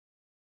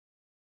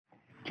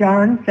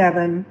John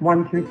 7,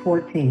 1 through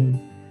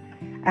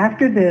 14.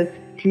 After this,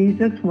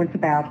 Jesus went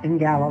about in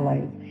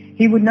Galilee.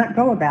 He would not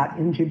go about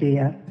in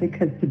Judea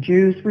because the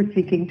Jews were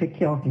seeking to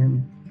kill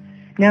him.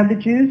 Now the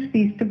Jews'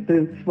 Feast of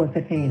Booths was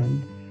at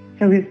hand.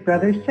 So his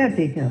brothers said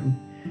to him,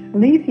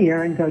 "Leave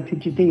here and go to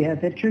Judea,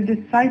 that your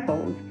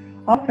disciples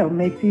also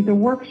may see the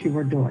works you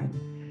are doing.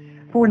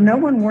 For no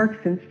one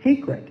works in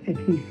secret if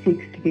he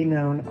seeks to be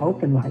known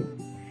openly.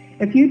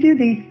 If you do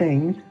these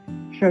things,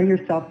 show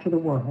yourself to the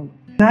world."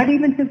 Not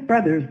even his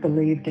brothers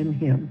believed in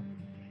him.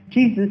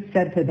 Jesus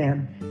said to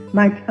them,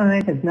 "My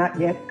time has not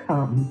yet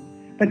come,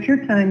 but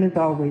your time is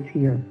always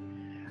here.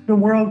 The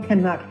world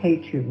cannot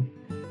hate you,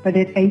 but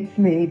it hates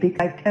me because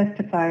I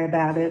testify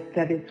about it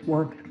that its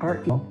works are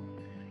evil.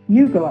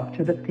 You go up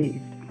to the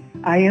feast.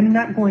 I am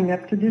not going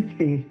up to this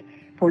feast,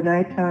 for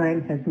my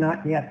time has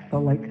not yet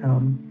fully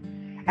come."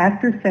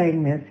 After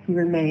saying this, he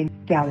remained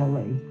in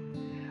Galilee.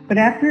 But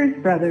after his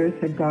brothers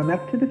had gone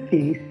up to the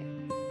feast,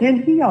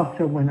 then he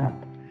also went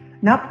up,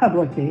 not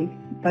publicly,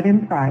 but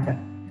in private.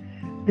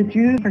 The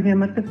Jews heard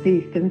him at the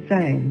feast and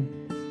saying,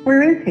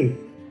 "Where is he?"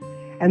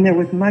 And there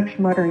was much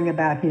muttering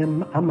about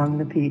him among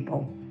the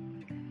people.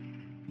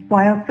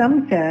 While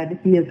some said,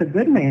 "He is a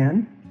good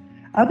man,"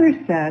 others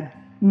said,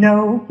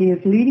 "No, he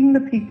is leading the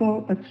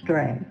people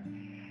astray."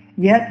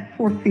 Yet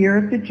for fear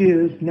of the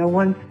Jews, no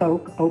one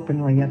spoke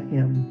openly of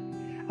him.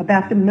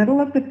 About the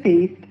middle of the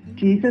feast,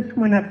 Jesus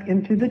went up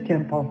into the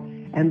temple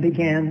and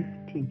began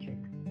teaching.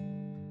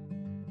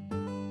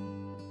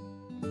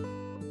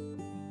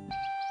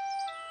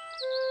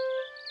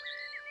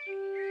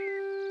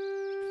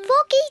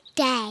 Foggy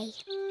day.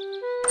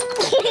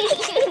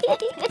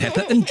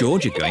 Peppa and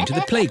George are going to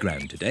the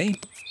playground today.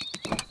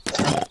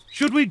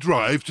 Should we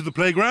drive to the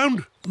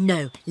playground?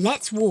 No,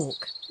 let's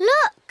walk.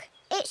 Look,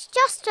 it's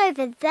just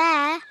over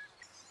there.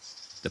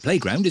 The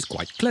playground is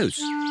quite close.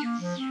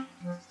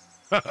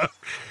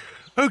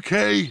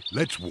 OK,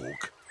 let's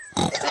walk.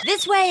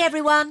 This way,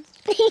 everyone.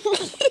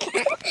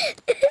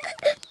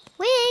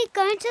 We're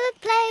going to the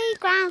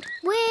playground.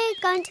 We're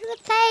going to the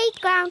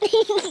playground.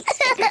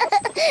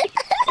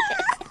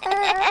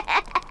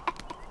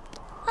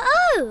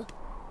 Oh!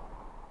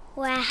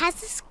 Where has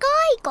the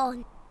sky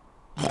gone?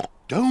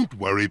 Don't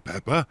worry,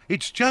 Peppa.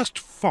 It's just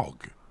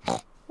fog.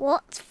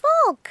 What's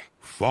fog?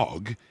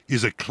 Fog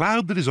is a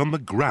cloud that is on the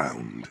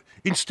ground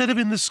instead of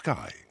in the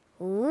sky.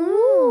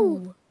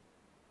 Ooh!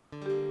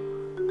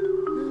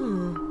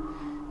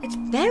 It's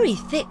very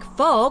thick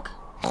fog.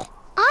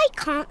 I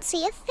can't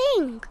see a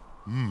thing.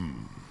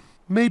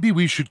 Maybe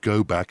we should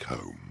go back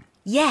home.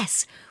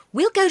 Yes,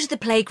 we'll go to the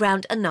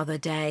playground another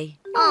day.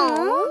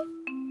 Oh!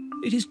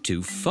 It is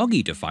too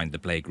foggy to find the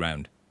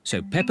playground,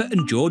 so Peppa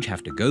and George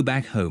have to go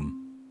back home.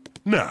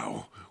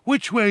 Now,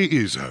 which way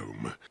is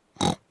home?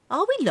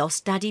 Are we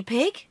lost, Daddy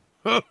Pig?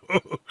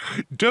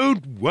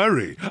 Don't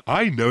worry.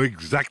 I know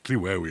exactly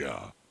where we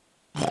are.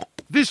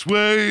 This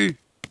way.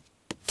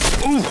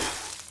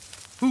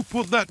 Oof! Who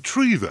put that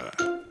tree there?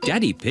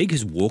 Daddy Pig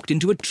has walked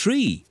into a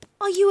tree.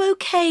 Are you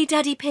okay,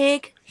 Daddy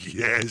Pig?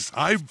 Yes,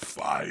 I'm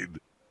fine.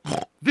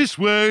 This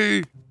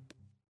way.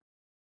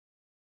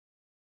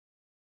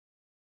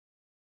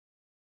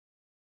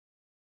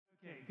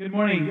 Good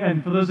morning,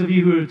 and for those of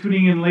you who are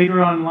tuning in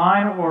later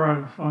online or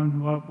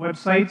on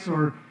websites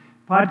or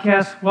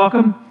podcasts,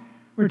 welcome.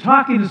 We're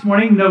talking this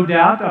morning, no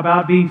doubt,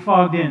 about being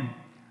fogged in.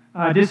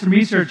 I did some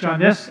research on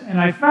this, and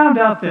I found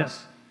out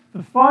this.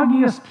 The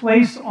foggiest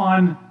place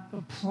on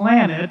the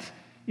planet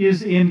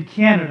is in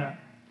Canada,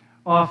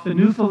 off the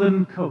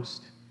Newfoundland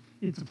coast.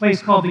 It's a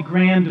place called the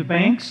Grand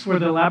Banks, where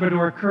the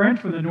Labrador Current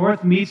from the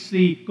north meets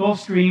the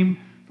Gulf Stream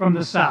from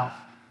the south.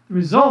 The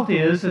result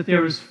is that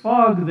there is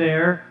fog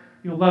there.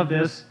 You'll love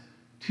this,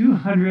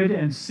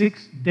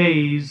 206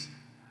 days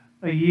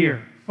a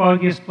year,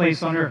 foggiest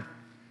place on earth.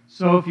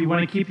 So if you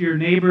want to keep your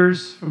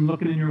neighbors from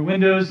looking in your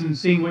windows and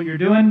seeing what you're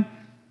doing,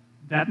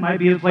 that might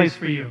be the place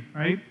for you,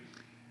 right?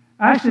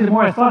 Actually, the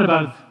more I thought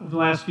about it over the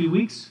last few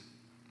weeks,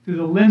 through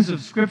the lens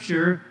of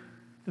Scripture,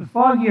 the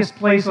foggiest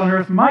place on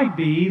earth might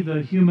be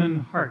the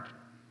human heart.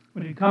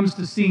 When it comes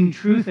to seeing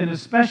truth, and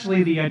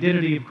especially the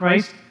identity of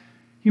Christ,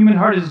 human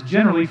heart is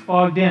generally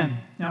fogged in.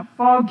 Now,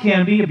 fog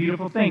can be a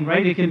beautiful thing,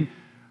 right? It can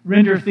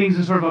render things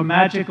in sort of a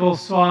magical,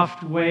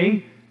 soft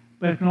way,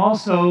 but it can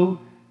also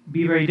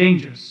be very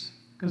dangerous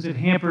because it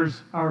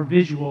hampers our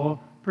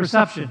visual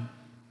perception.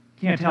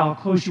 You can't tell how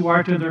close you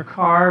are to their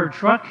car or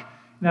truck,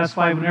 and that's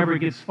why whenever it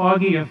gets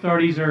foggy,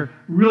 authorities are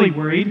really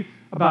worried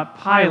about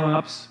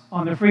pileups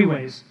on the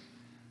freeways.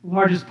 The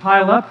largest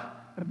pileup,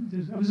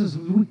 this is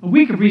a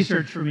week of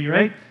research for me,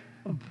 right?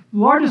 The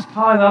largest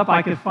pileup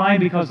I could find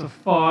because of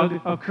fog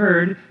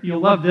occurred,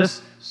 you'll love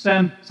this,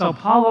 Sao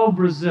Paulo,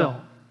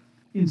 Brazil.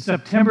 In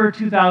September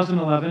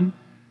 2011,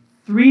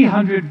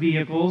 300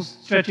 vehicles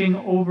stretching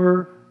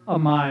over a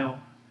mile.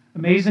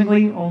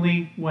 Amazingly,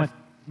 only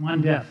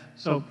one death.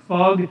 So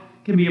fog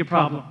can be a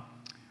problem.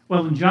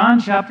 Well, in John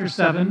chapter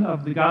 7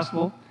 of the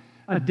Gospel,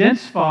 a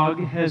dense fog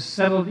has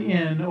settled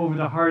in over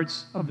the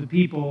hearts of the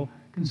people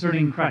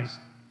concerning Christ.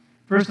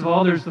 First of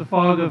all, there's the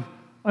fog of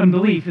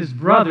unbelief. His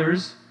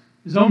brothers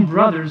His own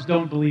brothers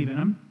don't believe in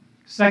him.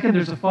 Second,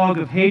 there's a fog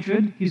of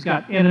hatred. He's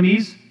got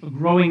enemies, a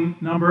growing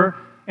number,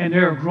 and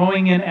they're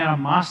growing in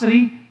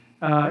animosity,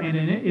 and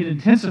it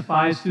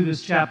intensifies through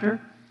this chapter.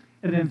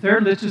 And then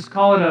third, let's just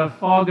call it a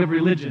fog of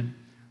religion,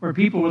 where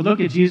people would look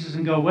at Jesus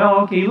and go, well,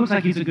 okay, he looks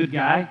like he's a good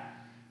guy.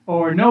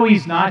 Or no,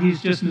 he's not,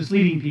 he's just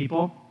misleading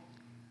people.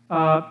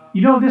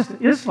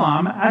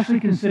 Islam actually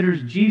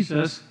considers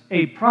Jesus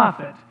a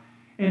prophet.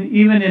 And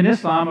even in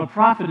Islam, a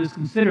prophet is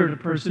considered a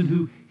person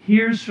who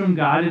hears from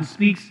God and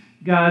speaks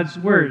God's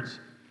words.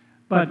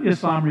 But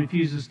Islam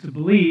refuses to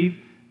believe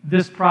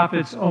this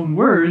prophet's own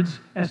words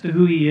as to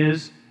who he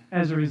is.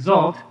 As a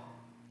result,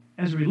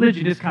 as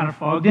religion is kind of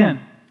fogged in.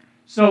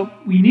 So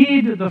we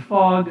need the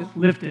fog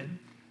lifted.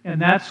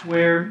 And that's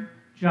where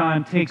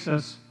John takes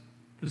us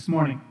this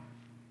morning.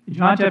 In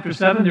John chapter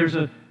 7, there's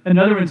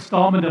another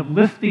installment of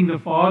lifting the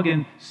fog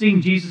and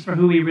seeing Jesus for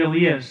who he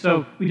really is.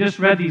 So we just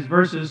read these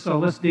verses, so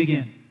let's dig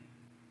in.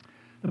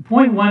 The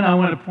point one I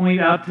want to point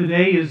out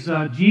today is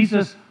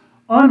Jesus'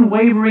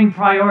 unwavering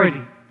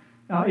priority.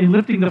 In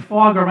lifting the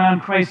fog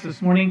around Christ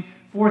this morning,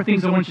 4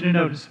 things I want you to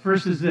notice.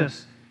 First is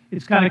this.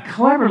 It's kind of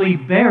cleverly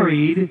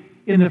buried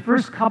in the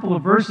first couple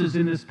of verses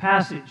in this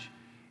passage.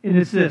 And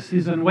it's this,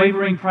 his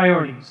unwavering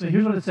priority. So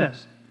here's what it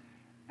says.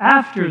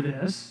 After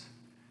this,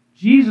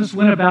 Jesus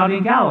went about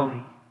in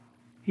Galilee.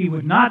 He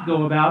would not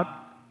go about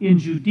in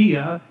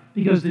Judea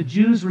because the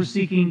Jews were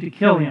seeking to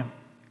kill him.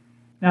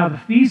 Now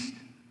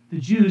the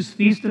Jews'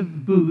 feast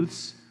of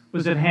booths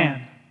was at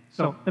hand.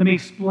 So let me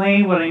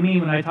explain what I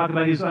mean when I talk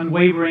about his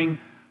unwavering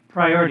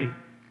priority.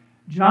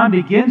 John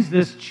begins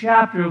this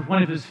chapter with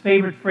one of his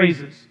favorite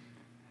phrases.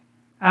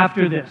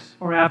 After this,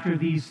 or after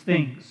these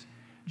things.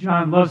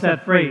 John loves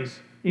that phrase.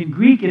 In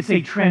Greek, it's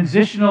a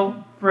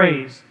transitional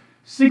phrase,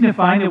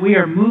 signifying that we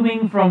are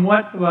moving from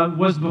what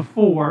was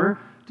before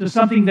to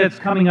something that's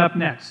coming up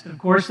next. Of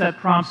course, that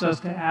prompts us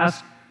to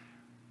ask,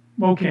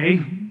 okay,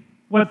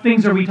 what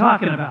things are we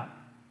talking about?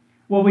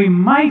 Well, we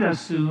might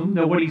assume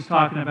that what he's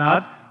talking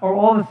about are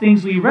all the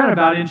things we read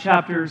about in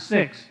chapter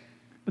 6.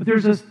 But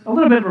there's a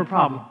little bit of a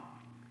problem,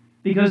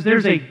 because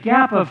there's a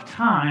gap of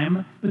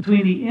time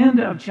between the end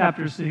of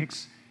chapter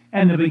 6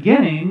 and the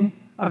beginning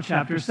of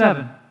chapter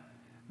 7.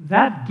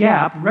 That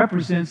gap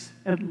represents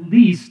at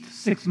least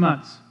 6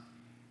 months.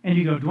 And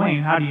you go,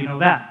 Dwayne, how do you know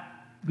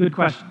that? Good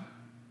question.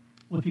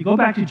 Well, if you go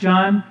back to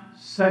John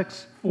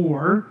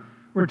 6:4,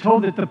 we're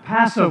told that the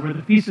Passover,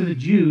 the feast of the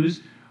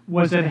Jews,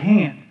 was at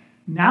hand.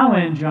 Now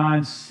in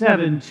John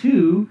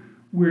 7:2,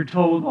 we're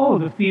told,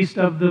 the feast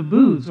of the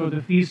booths, or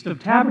the feast of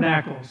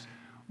tabernacles,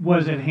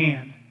 was at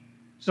hand.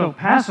 So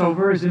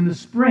Passover is in the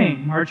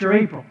spring, March or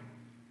April.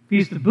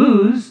 Feast of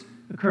Booths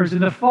occurs in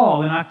the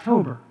fall, in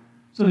October.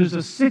 So there's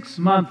a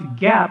 6-month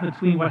gap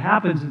between what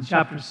happens in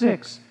chapter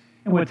 6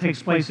 and what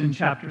takes place in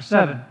chapter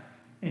 7.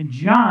 And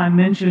John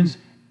mentions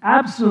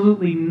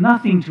absolutely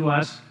nothing to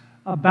us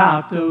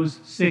about those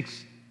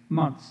 6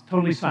 months,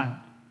 totally silent.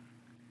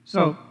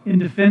 So in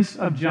defense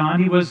of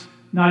John, he was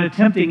not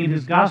attempting in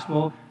his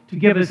gospel to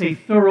give us a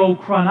thorough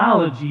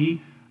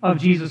chronology of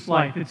Jesus'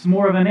 life. It's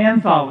more of an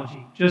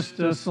anthology, just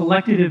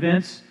selected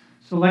events,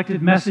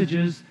 selected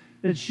messages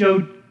that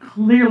showed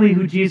clearly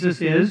who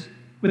Jesus is,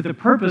 with the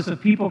purpose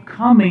of people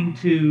coming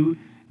to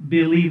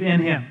believe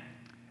in him.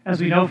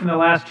 As we know from the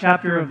last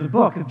chapter of the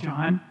book of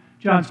John,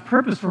 John's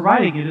purpose for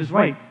writing it is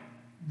right,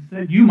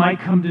 that you might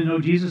come to know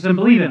Jesus and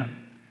believe in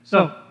him.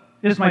 So,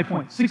 here's my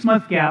point.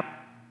 6-month gap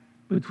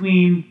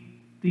between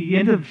the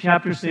end of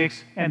chapter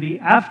 6 and the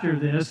after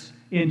this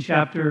in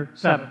chapter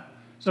 7.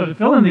 So to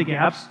fill in the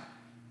gaps,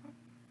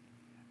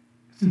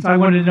 since I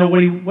wanted to know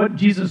what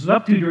Jesus was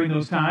up to during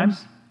those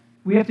times,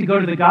 we have to go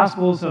to the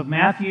Gospels of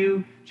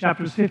Matthew,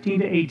 chapters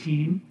 15 to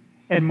 18,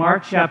 and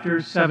Mark,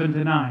 chapters 7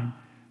 to 9.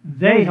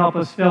 They help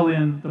us fill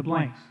in the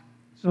blanks.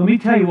 So let me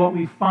tell you what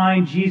we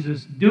find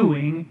Jesus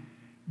doing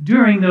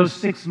during those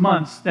 6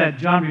 months that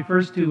John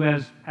refers to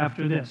as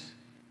after this.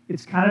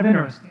 It's kind of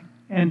interesting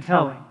and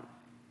telling.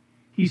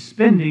 He's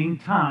spending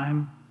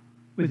time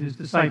with his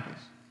disciples.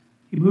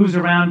 He moves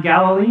around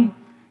Galilee,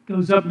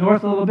 goes up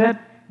north a little bit,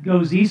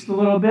 goes east a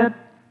little bit,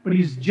 but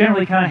he's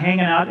generally kind of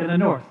hanging out in the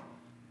north.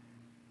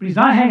 But he's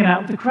not hanging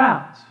out with the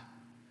crowds.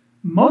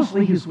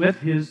 Mostly he's with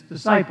his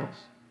disciples.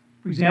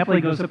 For example,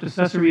 he goes up to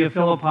Caesarea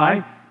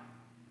Philippi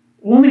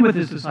only with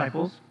his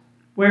disciples,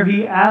 where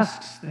he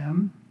asks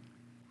them,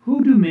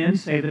 "Who do men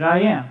say that I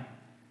am?"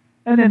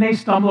 And then they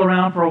stumble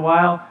around for a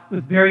while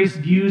with various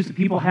views that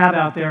people have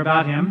out there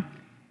about him.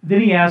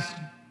 Then he asks,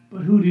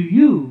 "But who do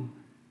you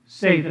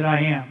say that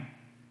I am?"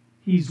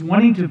 He's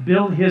wanting to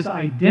build his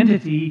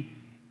identity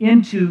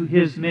into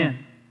his men.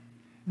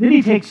 Then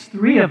he takes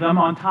 3 of them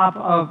on top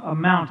of a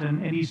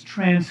mountain, and he's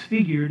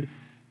transfigured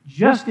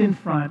just in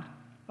front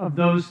of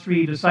those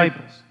 3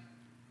 disciples.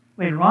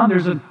 Later on,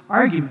 there's an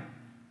argument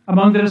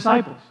among the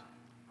disciples.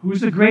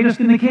 Who's the greatest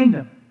in the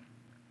kingdom?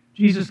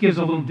 Jesus gives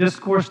a little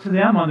discourse to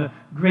them on the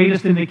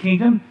greatest in the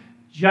kingdom,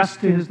 just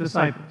to his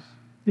disciples.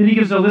 Then he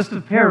gives a list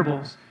of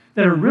parables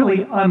that are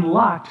really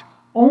unlocked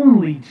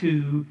only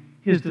to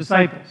his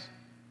disciples.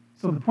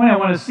 So the point I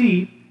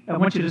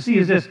want you to see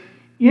is this.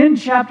 in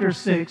chapter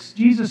 6,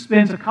 Jesus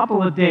spends a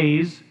couple of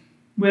days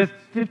with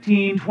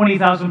 15,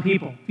 20,000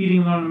 people,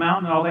 feeding them on the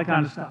mountain and all that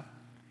kind of stuff.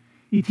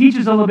 He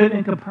teaches a little bit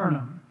in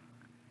Capernaum.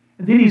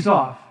 And then he's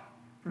off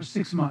for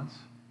 6 months,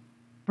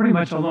 pretty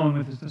much alone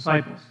with his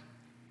disciples.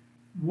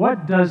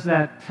 What does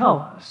that tell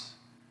us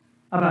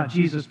about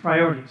Jesus'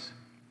 priorities?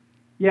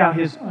 Yeah,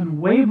 his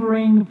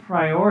unwavering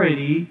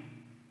priority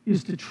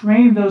is to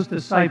train those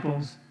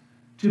disciples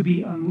to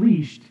be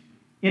unleashed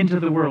into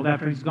the world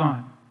after he's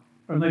gone.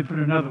 Or let me put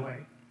it another way.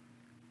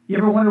 You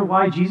ever wonder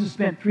why Jesus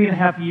spent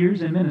 3.5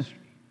 years in ministry?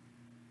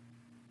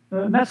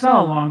 That's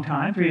not a long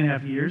time,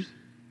 3.5 years.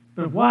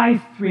 But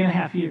why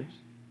 3.5 years?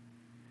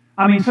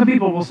 I mean, some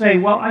people will say,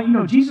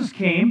 well, Jesus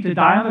came to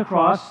die on the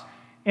cross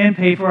and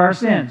pay for our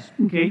sins.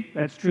 Okay,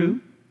 that's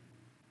true.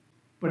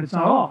 But it's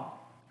not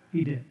all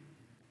he did.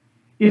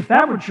 If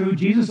that were true,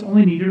 Jesus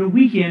only needed a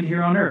weekend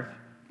here on earth,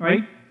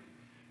 right?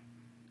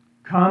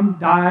 Come,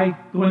 die,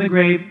 go in the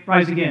grave,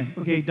 rise again.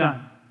 Okay,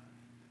 done.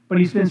 But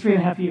he spends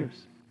 3.5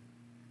 years.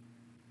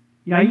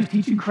 Yeah, he was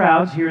teaching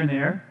crowds here and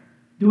there,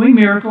 doing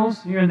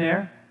miracles here and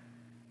there.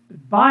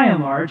 But by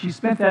and large, he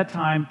spent that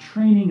time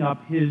training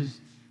up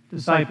his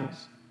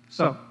disciples.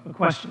 So, a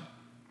question.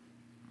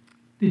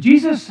 Did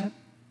Jesus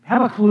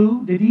have a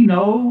clue? Did he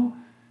know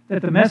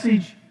that the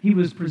message he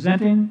was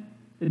presenting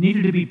that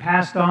needed to be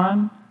passed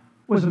on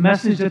was a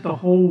message that the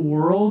whole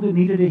world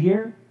needed to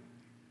hear?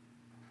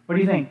 What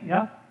do you think?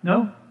 Yeah?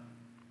 No?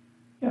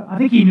 Yeah, I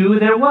think he knew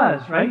that it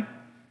was, right?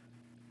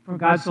 For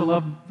God so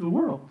loved the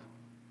world.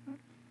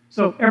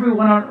 So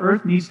everyone on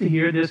earth needs to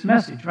hear this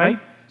message, right?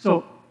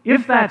 So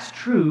if that's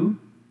true,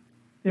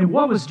 then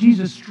what was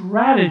Jesus'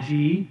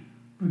 strategy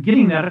for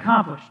getting that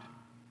accomplished?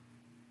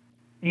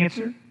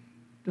 Answer,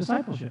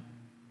 discipleship.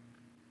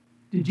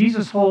 Did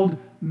Jesus hold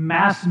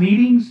mass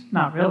meetings?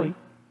 Not really.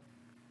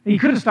 He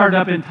could have started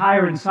up in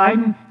Tyre and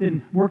Sidon,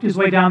 then worked his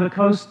way down the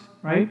coast,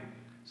 right?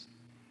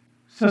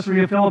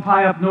 Caesarea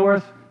Philippi up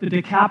north, the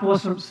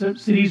Decapolis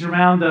cities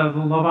around the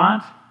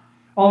Levant,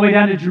 all the way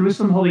down to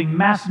Jerusalem, holding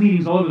mass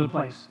meetings all over the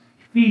place,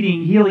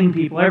 feeding, healing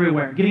people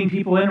everywhere, getting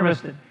people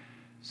interested.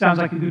 Sounds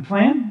like a good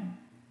plan,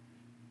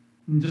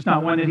 just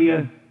not one that he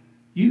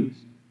used.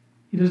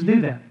 He doesn't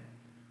do that.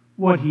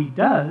 What he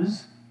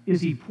does is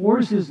he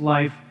pours his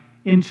life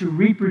into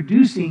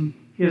reproducing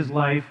his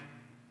life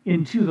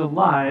into the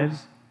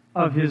lives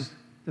of his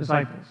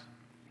disciples.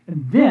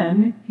 And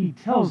then he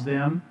tells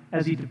them,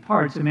 as he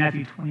departs in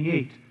Matthew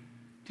 28,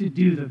 to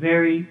do the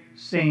very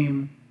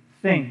same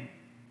thing.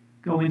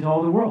 Go into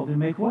all the world and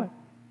make what?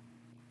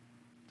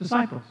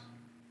 Disciples.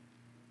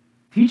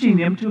 Teaching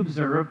them to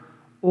observe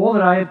all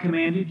that I have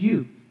commanded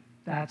you.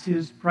 That's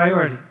his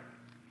priority.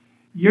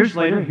 Years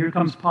later, here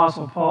comes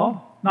Apostle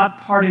Paul, not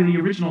part of the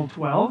original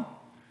 12,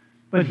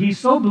 but he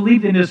so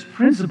believed in this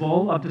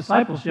principle of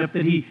discipleship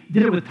that he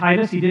did it with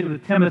Titus, he did it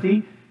with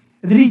Timothy,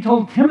 and then he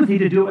told Timothy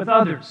to do it with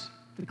others.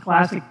 The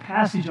classic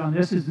passage on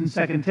this is in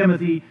 2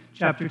 Timothy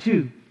chapter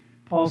 2.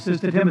 Paul says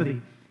to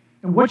Timothy,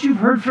 and what you've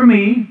heard from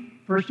me,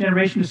 first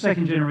generation to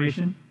second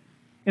generation,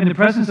 in the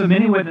presence of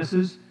many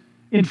witnesses,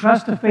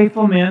 entrust to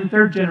faithful men,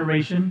 third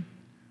generation,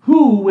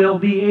 who will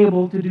be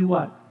able to do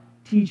what?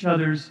 Teach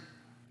others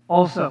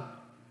also.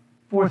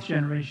 Fourth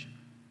generation.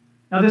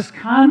 Now this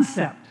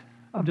concept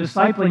of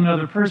discipling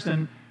another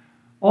person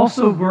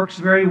also works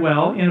very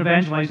well in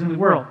evangelizing the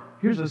world.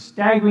 Here's a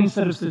staggering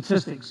set of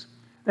statistics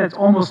that's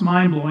almost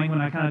mind-blowing when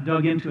I kind of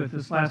dug into it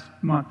this last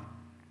month.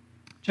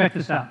 Check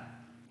this out.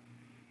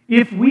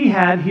 If we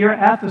had here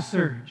at the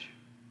Surge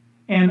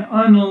an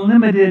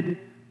unlimited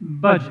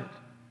budget,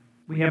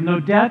 we have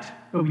no debt,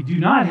 but we do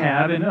not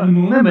have an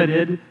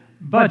unlimited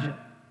budget.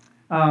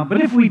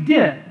 But if we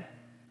did,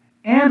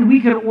 and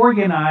we could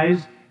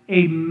organize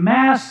a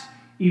mass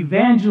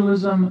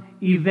evangelism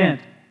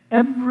event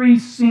every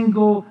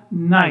single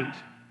night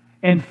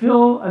and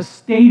fill a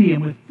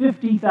stadium with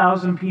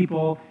 50,000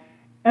 people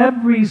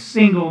every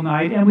single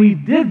night, and we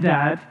did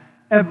that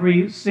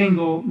every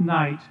single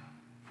night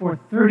for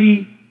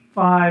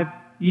 35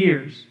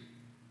 years.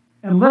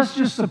 And let's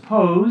just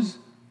suppose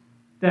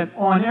that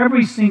on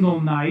every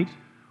single night,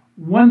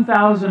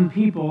 1,000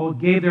 people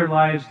gave their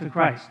lives to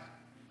Christ.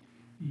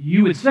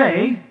 You would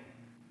say,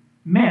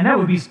 man, that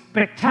would be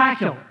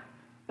spectacular.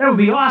 That would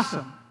be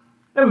awesome.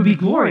 That would be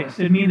glorious.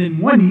 I mean, in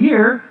 1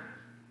 year,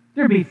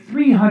 there'd be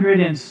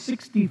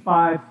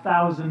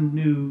 365,000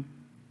 new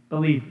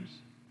believers.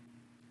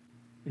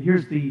 But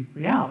here's the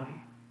reality.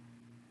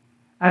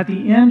 At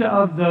the end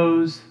of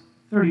those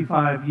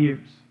 35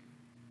 years,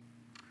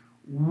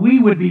 we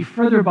would be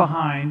further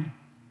behind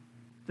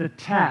the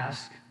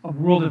task of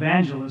world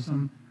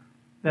evangelism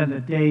than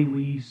the day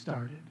we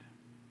started.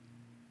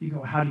 You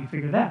go, how do you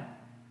figure that?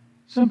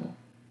 Simple.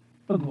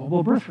 The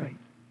global birth rate.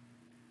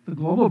 The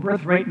global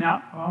birth rate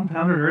now on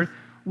planet Earth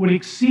would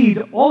exceed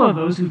all of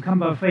those who come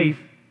by faith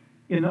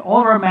in all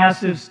of our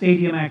massive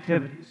stadium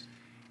activities.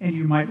 And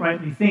you might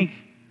rightly think,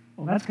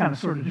 well, that's kind of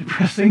sort of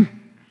depressing.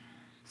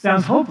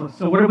 Sounds hopeless.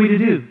 So what are we to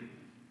do?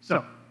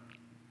 So,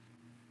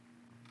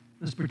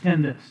 let's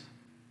pretend this.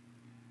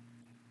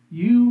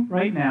 You,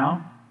 right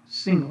now,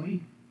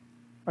 singly,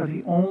 are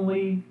the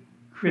only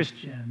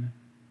Christian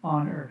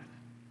on earth.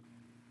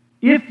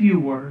 If you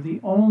were the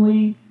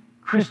only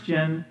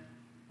Christian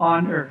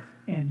on earth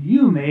and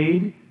you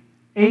made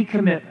a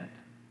commitment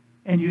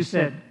and you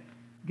said,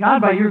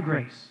 God, by your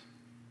grace,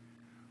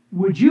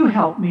 would you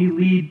help me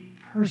lead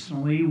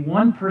personally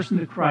one person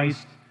to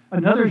Christ,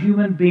 another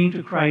human being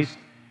to Christ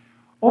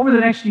over the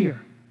next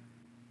year?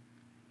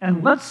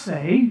 And let's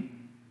say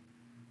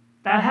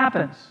that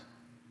happens.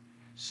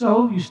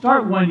 So you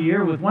start one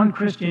year with one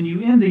Christian,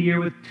 you end the year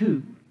with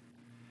two.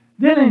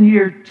 Then in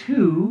year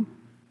 2,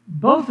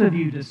 both of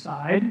you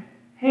decide,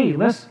 hey,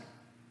 let's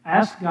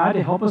ask God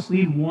to help us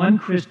lead one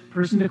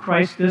person to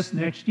Christ this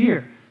next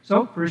year.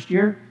 So first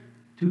year,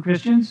 2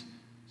 Christians.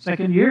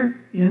 Second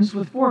year ends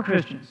with 4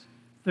 Christians.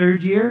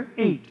 Third year,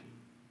 8.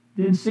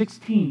 Then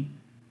 16.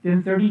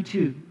 Then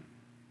 32.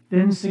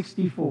 Then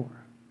 64.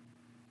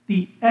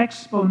 The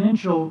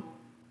exponential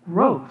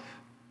growth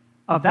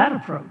of that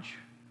approach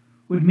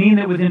would mean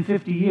that within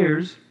 50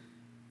 years,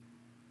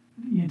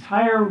 the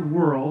entire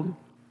world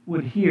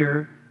would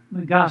hear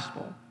the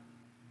gospel.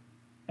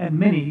 And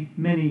many,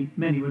 many,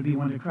 many would be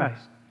won to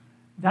Christ.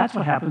 That's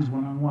what happens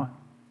one-on-one.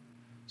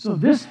 So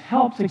this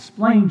helps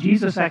explain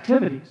Jesus'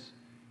 activities,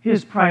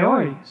 his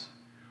priorities,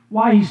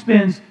 why he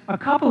spends a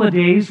couple of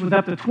days with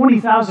up to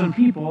 20,000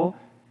 people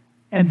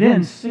and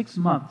then 6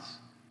 months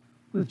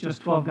with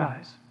just 12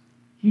 guys.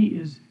 He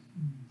is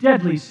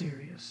deadly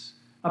serious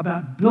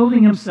about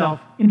building himself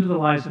into the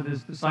lives of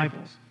his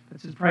disciples.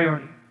 That's his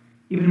priority.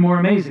 Even more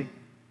amazing,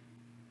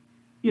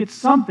 it's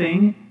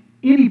something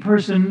any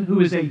person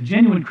who is a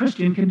genuine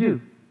Christian can do.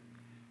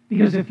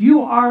 Because if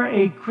you are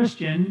a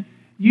Christian,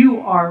 you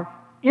are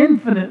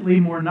infinitely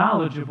more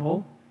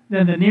knowledgeable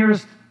than the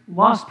nearest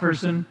lost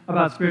person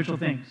about spiritual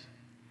things.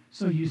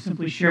 So you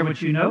simply share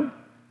what you know,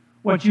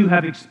 what you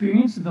have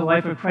experienced in the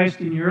life of Christ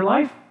in your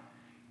life,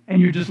 and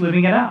you're just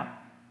living it out.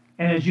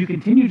 And as you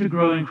continue to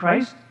grow in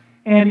Christ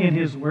and in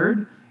his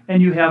word,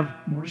 and you have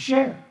more to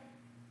share.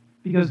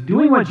 Because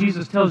doing what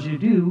Jesus tells you to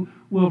do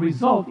will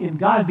result in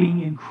God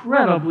being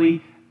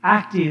incredibly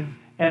active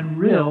and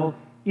real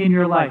in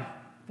your life.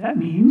 That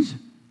means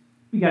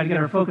we got to get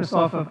our focus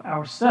off of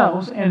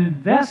ourselves and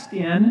invest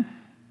in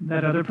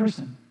that other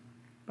person.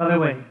 By the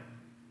way,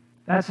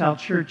 that's how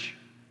church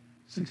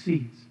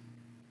succeeds.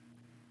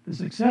 The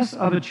success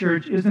of a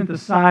church isn't the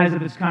size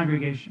of its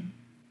congregation.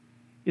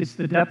 It's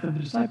the depth of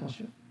the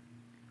discipleship.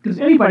 Because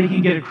anybody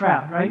can get a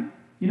crowd, right?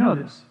 You know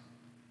this.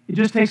 It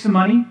just takes some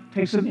money,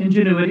 takes some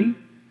ingenuity,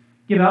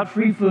 give out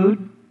free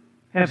food,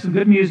 have some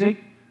good music,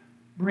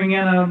 bring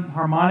in a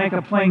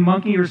harmonica playing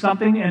monkey or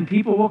something, and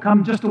people will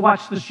come just to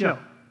watch the show.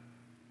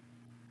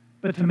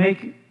 But to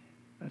make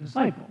a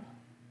disciple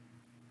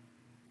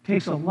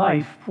takes a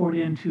life poured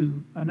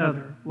into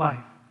another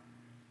life.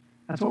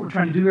 That's what we're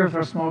trying to do here with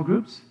our small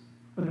groups,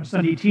 with our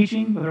Sunday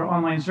teaching, with our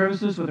online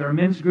services, with our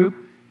men's group.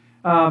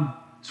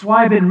 That's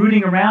why I've been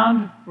rooting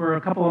around for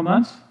a couple of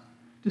months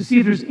to see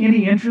if there's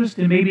any interest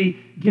in maybe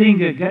getting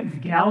the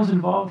gals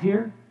involved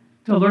here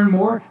to learn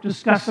more,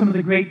 discuss some of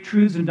the great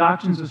truths and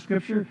doctrines of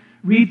Scripture,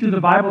 read through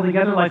the Bible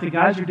together like the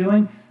guys are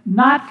doing,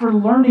 not for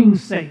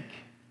learning's sake,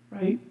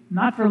 right?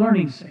 Not for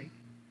learning's sake,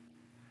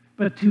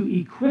 but to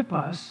equip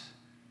us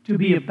to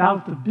be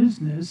about the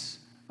business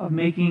of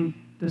making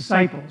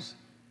disciples,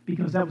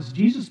 because that was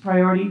Jesus'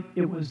 priority,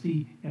 it was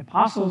the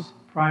apostles'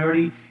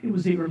 priority, it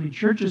was the early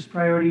church's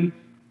priority,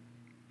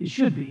 it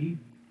should be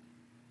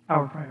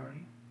our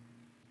priority.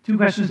 2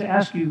 questions to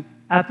ask you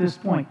at this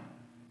point.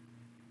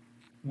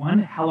 1,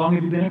 how long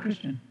have you been a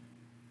Christian?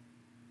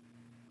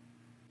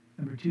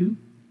 Number 2,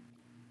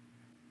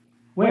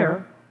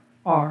 where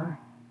are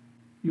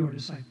your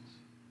disciples?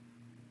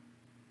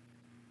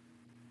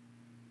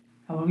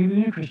 How long have you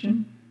been a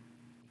Christian?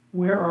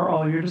 Where are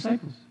all your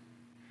disciples?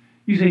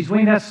 You say,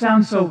 Dwayne, that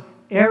sounds so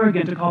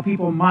arrogant to call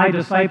people my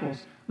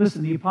disciples.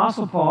 Listen, the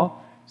Apostle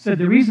Paul said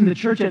the reason the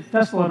church at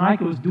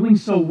Thessalonica was doing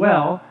so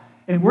well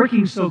and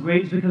working so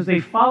great is because they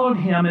followed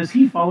him as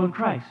he followed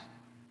Christ.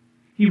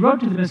 He wrote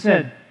to them and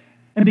said,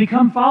 and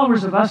become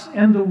followers of us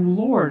and the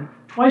Lord.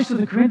 Twice to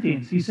the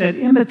Corinthians, he said,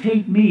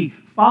 imitate me,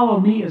 follow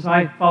me as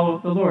I follow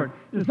the Lord.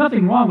 There's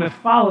nothing wrong with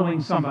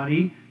following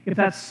somebody if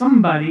that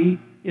somebody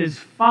is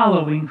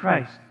following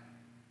Christ.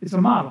 It's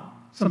a model,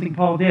 something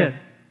Paul did.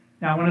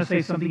 Now, I want to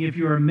say something. If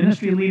you're a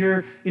ministry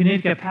leader in any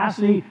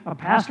capacity, a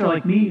pastor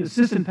like me,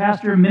 assistant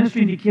pastor,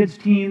 ministering to kids,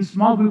 teens,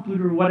 small group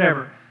leader,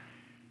 whatever,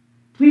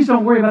 please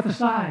don't worry about the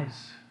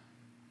size.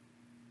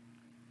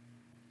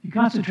 You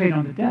concentrate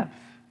on the depth,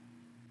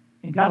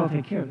 and God will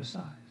take care of the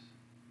size.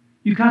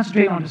 You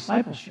concentrate on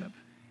discipleship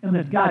and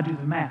let God do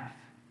the math.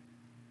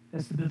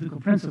 That's the biblical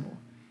principle.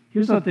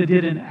 Here's what they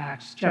did in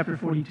Acts chapter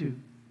 42,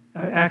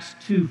 Acts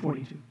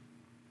 2:42. It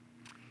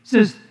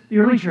says, the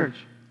early church,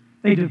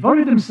 they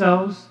devoted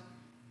themselves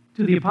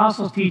to the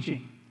apostles'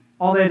 teaching.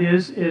 All that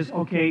is,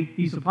 okay,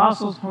 these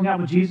apostles hung out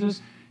with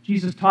Jesus.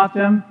 Jesus taught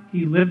them.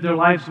 He lived their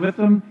lives with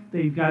them.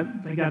 They got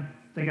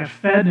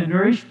fed and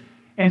nourished.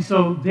 And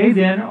so they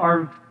then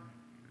are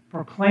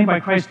proclaimed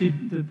by Christ the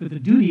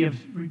duty of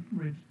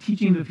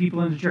teaching the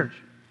people in the church.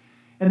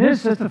 And then it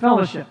says the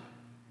fellowship.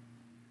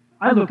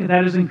 I look at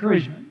that as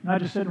encouragement,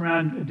 not just sitting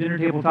around a dinner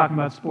table talking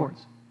about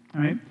sports.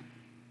 All right?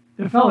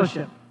 The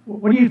fellowship.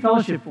 What do you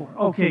fellowship for?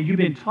 Okay, you've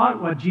been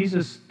taught what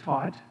Jesus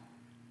taught.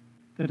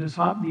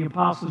 The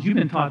apostles, you've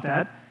been taught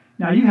that.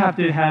 Now you have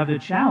to have the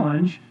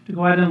challenge to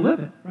go out and live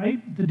it,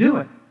 right? To do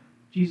it.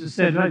 Jesus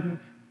said, a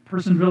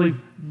person really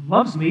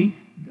loves me,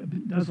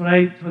 does what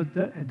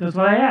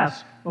I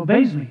ask,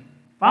 obeys me,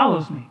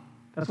 follows me.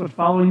 That's what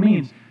following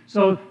means.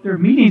 So they're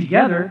meeting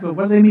together, but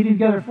what are they meeting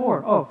together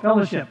for? Oh,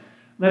 fellowship.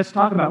 Let's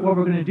talk about what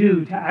we're going to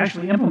do to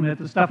actually implement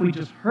the stuff we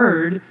just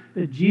heard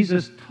that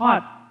Jesus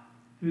taught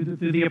through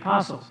the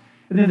apostles.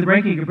 And then the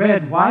breaking of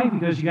bread. Why?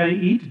 Because you got to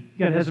eat, you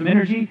got to have some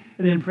energy,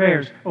 and then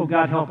prayers. Oh,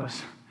 God, help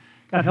us.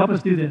 God, help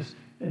us do this.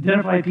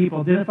 Identify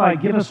people.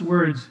 Give us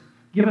words.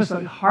 Give us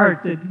a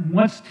heart that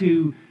wants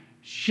to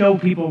show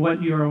people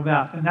what you're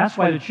about. And that's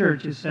why the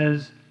church, it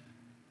says,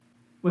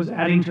 was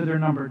adding to their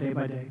number day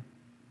by day.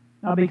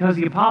 Not because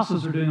the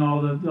apostles are doing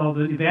all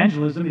the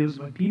evangelism. It was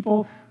by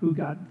people who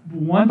got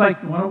won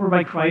over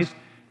by Christ.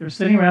 They're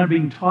sitting around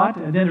being taught,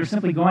 and then they're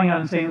simply going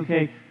out and saying,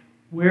 okay,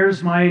 where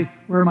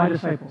are my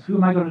disciples? Who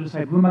am I going to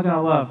disciple? Who am I going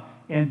to love?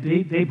 And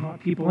they brought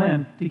people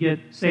in to get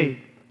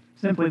saved.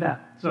 Simply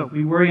that. So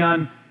we worry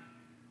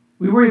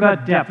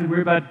about depth. We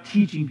worry about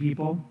teaching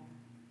people,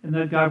 and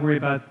let God worry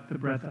about the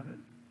breadth of it.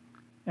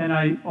 And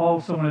I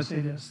also want to say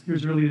this.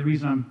 Here's really the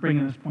reason I'm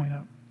bringing this point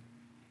up.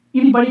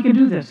 Anybody can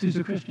do this who's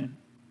a Christian.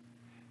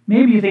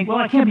 Maybe you think, well,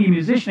 I can't be a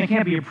musician, I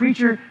can't be a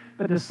preacher,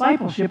 but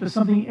discipleship is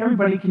something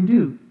everybody can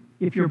do.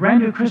 If you're a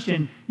brand new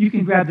Christian, you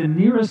can grab the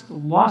nearest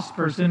lost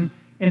person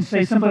and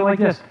say something like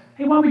this,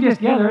 hey, why don't we just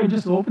gather and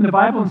just open the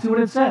Bible and see what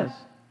it says?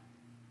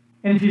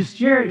 And if you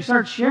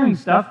start sharing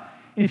stuff,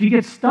 and if you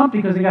get stumped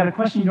because they got a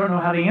question you don't know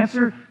how to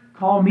answer,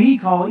 call me,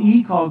 call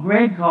E, call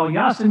Greg, call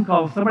Yasin,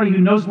 call somebody who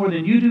knows more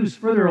than you do, who's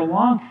further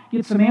along,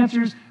 get some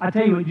answers. I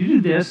tell you what, you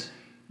do this,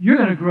 you're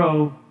going to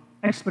grow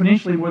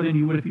exponentially more than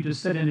you would if you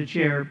just sit in a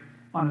chair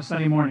on a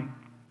Sunday morning,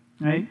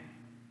 right?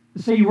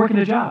 Let's say you work in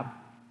a job.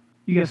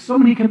 You get so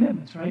many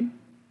commitments, right?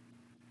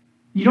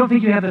 You don't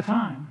think you have the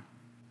time.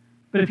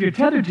 But if you're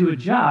tethered to a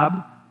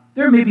job,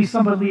 there may be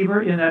some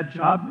believer in that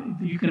job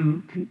that you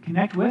can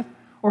connect with,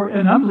 or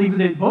an unbeliever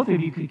that both of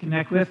you could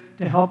connect with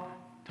to help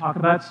talk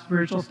about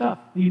spiritual stuff.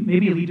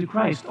 Maybe lead to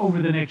Christ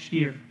over the next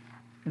year.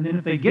 And then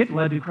if they get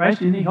led to Christ,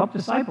 then you help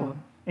disciple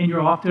them. And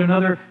you're off to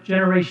another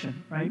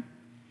generation, right?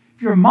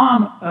 If your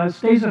mom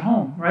stays at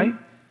home, right?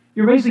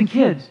 You're raising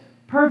kids.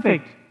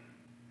 Perfect,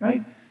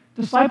 right?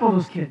 Disciple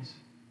those kids.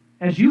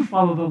 As you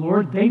follow the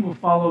Lord, they will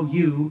follow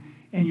you,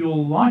 and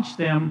you'll launch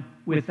them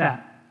with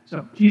that.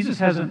 So Jesus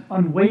has an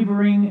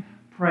unwavering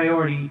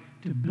priority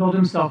to build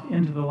himself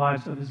into the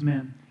lives of his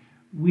men.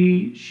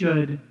 We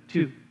should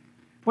too.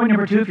 Point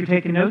number 2, if you're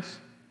taking notes,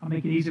 I'll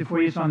make it easy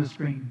for you. It's on the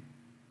screen.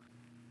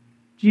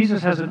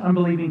 Jesus has an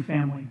unbelieving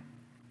family.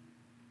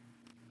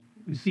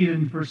 We see it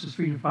in verses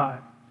 3 to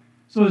 5.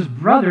 So his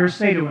brothers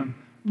say to him,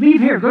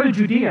 leave here, go to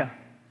Judea,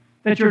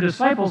 that your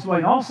disciples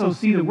may also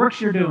see the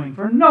works you're doing.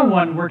 For no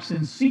one works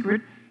in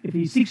secret if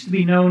he seeks to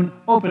be known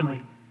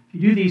openly.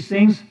 If you do these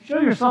things,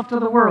 show yourself to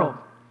the world.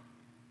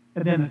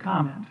 And then the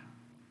comment,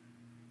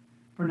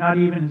 for not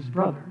even his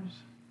brothers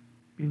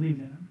believed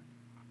in him.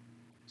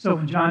 So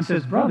when John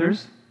says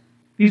brothers,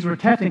 these were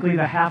technically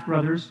the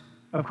half-brothers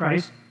of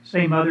Christ,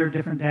 same mother,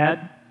 different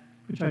dad,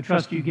 which I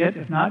trust you get.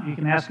 If not, you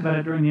can ask about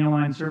it during the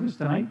online service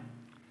tonight.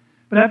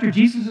 But after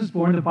Jesus is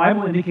born, the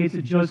Bible indicates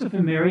that Joseph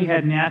and Mary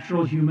had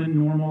natural, human,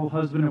 normal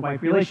husband and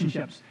wife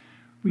relationships,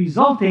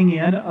 resulting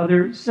in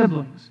other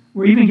siblings.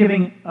 We're even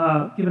given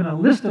a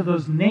list of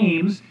those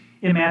names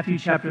in Matthew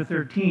chapter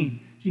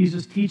 13.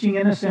 Jesus teaching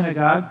in a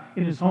synagogue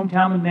in his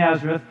hometown of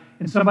Nazareth,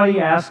 and somebody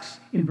asks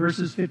in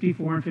verses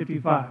 54 and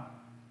 55,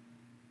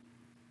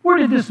 where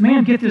did this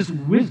man get this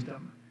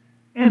wisdom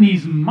and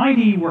these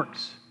mighty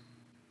works?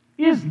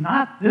 Is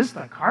not this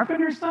the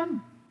carpenter's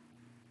son?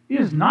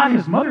 Is not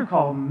his mother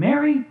called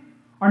Mary?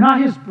 Are not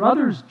his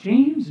brothers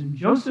James and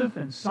Joseph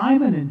and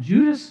Simon and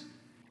Judas?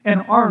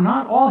 And are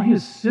not all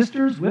his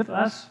sisters with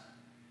us?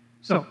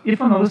 So, if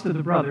on the list of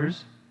the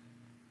brothers,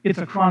 it's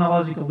a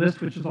chronological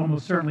list, which it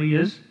almost certainly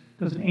is,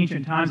 because in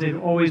ancient times they'd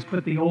always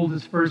put the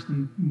oldest first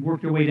and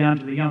work their way down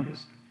to the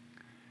youngest.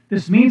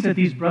 This means that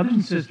these brothers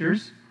and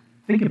sisters,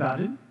 think about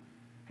it,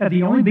 had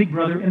the only big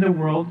brother in the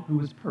world who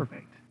was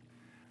perfect.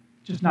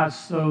 Just not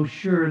so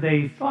sure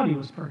they thought he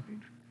was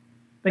perfect.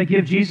 They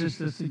give Jesus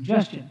the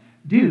suggestion,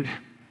 dude,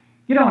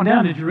 get on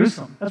down to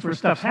Jerusalem. That's where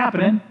stuff's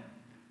happening.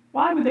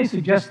 Why would they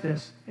suggest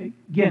this?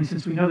 Again,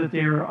 since we know that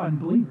they are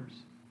unbelievers.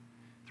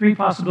 3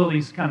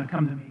 possibilities kind of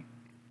come to me.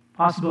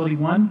 Possibility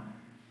 1,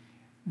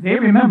 they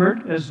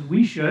remembered, as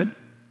we should,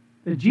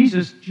 that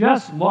Jesus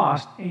just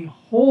lost a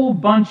whole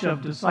bunch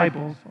of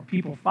disciples or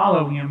people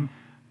following him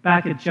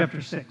back at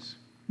chapter 6.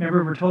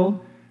 Remember, we're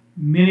told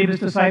many of his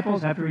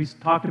disciples, after he's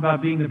talked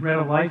about being the bread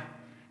of life,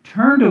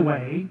 turned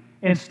away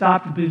and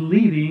stopped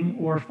believing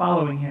or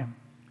following him.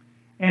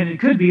 And it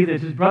could be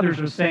that his brothers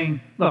are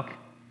saying, look,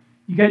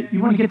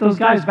 you want to get those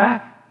guys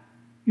back?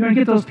 You want to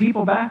get those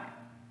people back?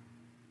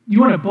 You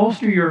want to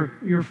bolster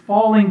your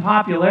falling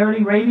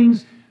popularity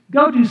ratings?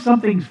 Go do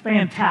something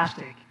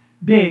fantastic,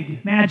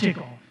 big,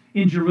 magical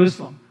in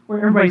Jerusalem where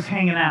everybody's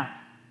hanging out.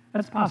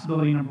 That's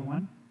possibility number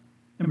one.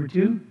 Number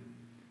two,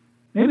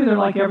 maybe they're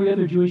like every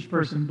other Jewish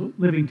person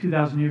living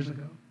 2,000 years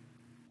ago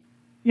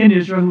in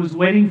Israel who was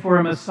waiting for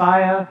a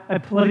Messiah, a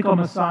political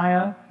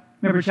Messiah.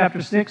 Remember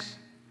chapter 6?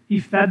 He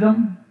fed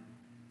them.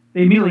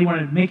 They immediately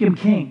wanted to make him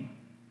king.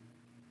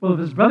 Well, if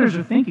his brothers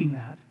are thinking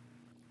that,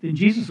 then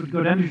Jesus would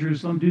go down to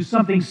Jerusalem, do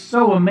something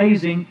so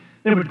amazing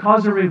that would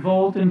cause a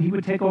revolt, and he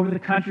would take over the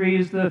country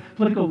as the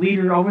political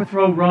leader,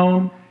 overthrow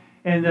Rome,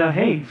 and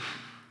hey,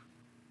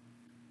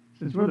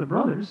 since we're the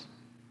brothers,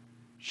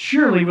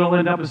 surely we'll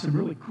end up with some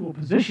really cool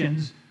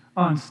positions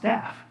on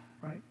staff,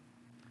 right?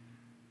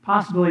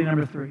 Possibility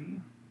number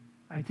three,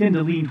 I tend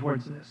to lean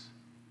towards this.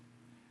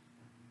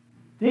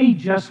 They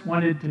just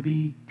wanted to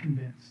be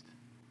convinced.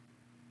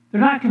 They're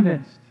not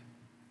convinced.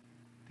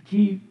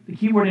 The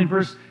key word in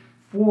verse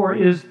 4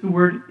 is the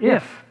word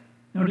if.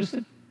 Notice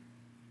it?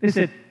 They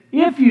said,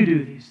 if you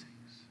do these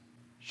things,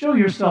 show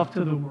yourself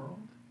to the world.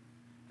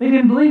 They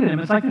didn't believe in him.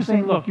 It's like they're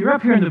saying, look, you're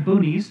up here in the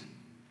boonies,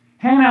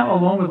 hanging out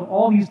alone with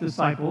all these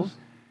disciples.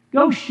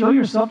 Go show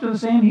yourself to the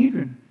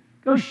Sanhedrin.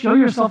 Go show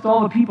yourself to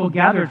all the people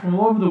gathered from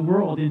all over the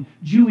world in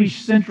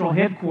Jewish central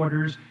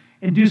headquarters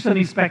and do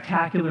something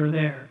spectacular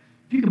there.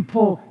 If you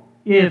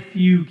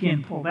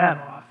can pull that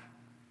off,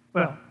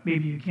 well,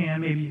 maybe you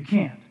can, maybe you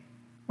can't.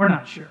 We're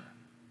not sure.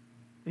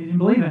 They didn't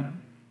believe in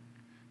him.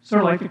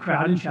 Sort of like the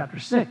crowd in chapter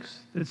 6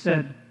 that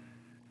said,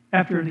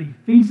 after he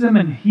feeds them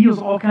and heals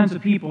all kinds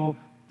of people,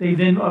 they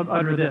then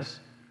utter this,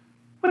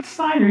 what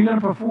sign are you going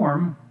to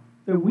perform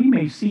that we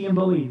may see and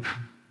believe?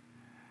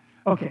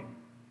 Okay,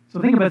 so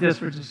think about this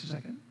for just a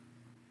second.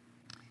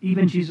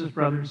 Even Jesus'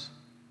 brothers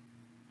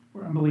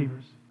were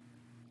unbelievers.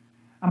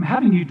 I'm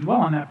having you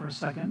dwell on that for a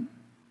second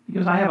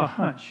because I have a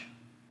hunch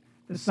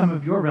that some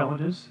of your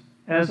relatives,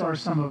 as are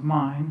some of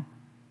mine,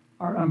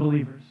 are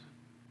unbelievers.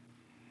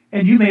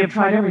 And you may have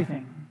tried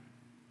everything.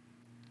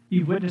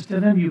 You've witnessed to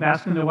them. You've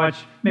asked them to watch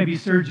maybe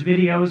Surge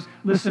videos,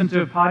 listen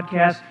to a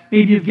podcast.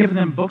 Maybe you've given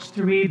them books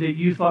to read that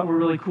you thought were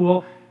really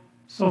cool.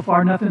 So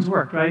far, nothing's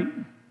worked, right?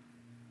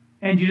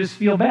 And you just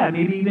feel bad,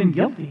 maybe even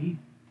guilty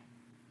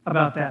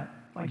about that,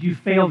 like you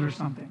failed or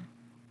something.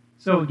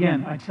 So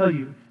again, I tell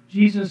you,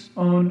 Jesus'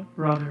 own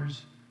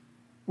brothers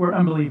were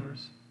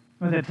unbelievers.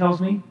 What that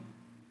tells me?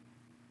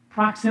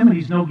 Proximity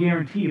is no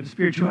guarantee of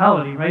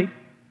spirituality, right?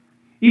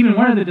 Even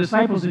one of the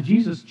disciples that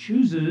Jesus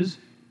chooses,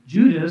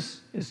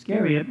 Judas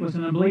Iscariot, was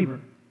an unbeliever.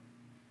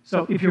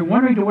 So if you're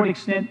wondering to what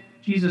extent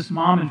Jesus'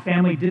 mom and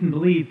family didn't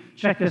believe,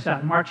 check this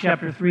out. In Mark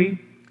chapter 3,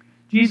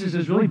 Jesus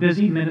is really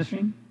busy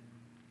ministering,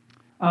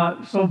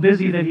 so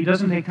busy that he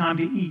doesn't take time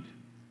to eat.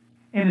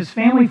 And his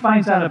family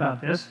finds out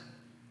about this.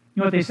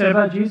 You know what they said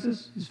about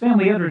Jesus? His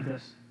family uttered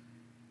this.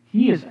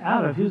 He is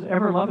out of his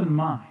ever-loving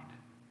mind.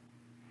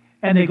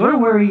 And they go to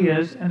where he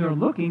is, and they're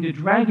looking to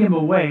drag him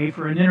away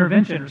for an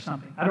intervention or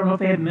something. I don't know if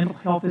they had mental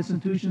health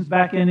institutions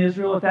back in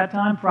Israel at that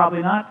time.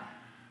 Probably not.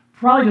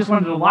 Probably just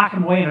wanted to lock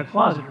him away in a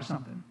closet or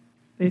something.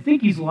 They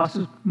think he's lost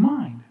his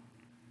mind.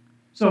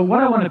 So what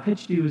I want to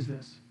pitch to you is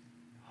this.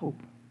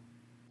 Hope.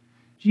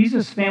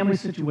 Jesus' family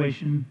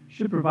situation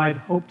should provide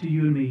hope to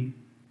you and me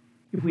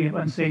if we have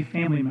unsafe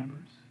family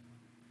members.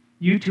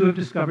 You too have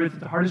discovered that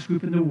the hardest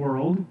group in the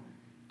world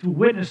to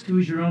witness to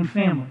is your own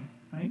family.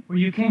 Right? Where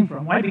you came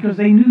from. Why? Because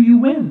they knew you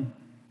win.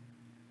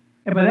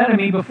 And by that I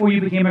mean before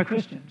you became a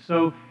Christian.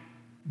 So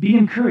be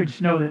encouraged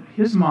to know that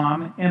his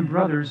mom and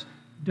brothers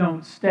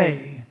don't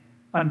stay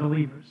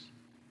unbelievers.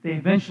 They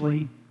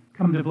eventually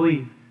come to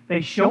believe.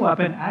 They show up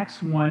in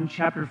Acts 1,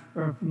 chapter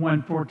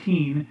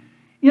 1:14,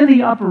 in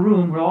the upper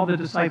room where all the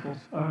disciples,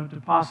 the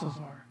apostles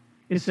are.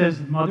 It says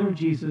the mother of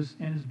Jesus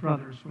and his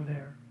brothers were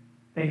there.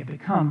 They had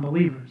become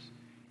believers.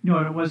 You know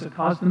what it was that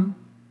caused them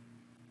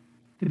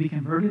to be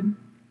converted?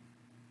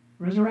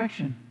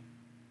 Resurrection.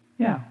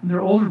 Yeah, when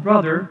their older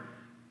brother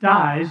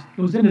dies,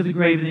 goes into the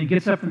grave, and then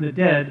gets up from the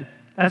dead,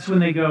 that's when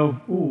they go,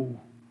 oh,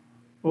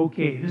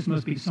 okay, this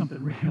must be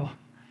something real.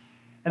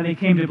 And they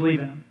came to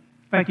believe in him.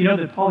 In fact, you know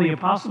that Paul the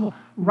Apostle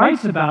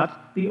writes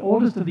about the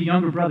oldest of the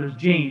younger brothers,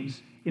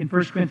 James, in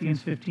 1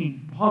 Corinthians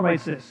 15. Paul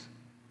writes this.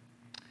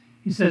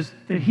 He says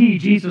that he,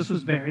 Jesus,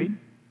 was buried.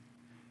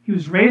 He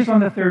was raised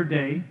on the third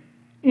day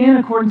in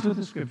accordance with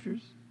the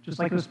Scriptures, just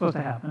like it was supposed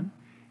to happen.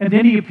 And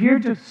then he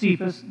appeared to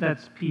Cephas,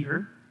 that's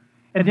Peter,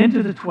 and then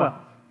to the 12.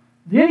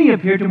 Then he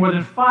appeared to more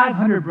than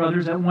 500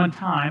 brothers at one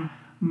time,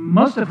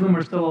 most of whom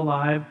are still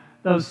alive,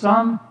 though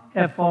some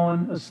have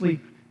fallen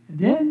asleep. And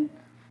then,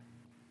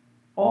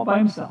 all by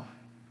himself,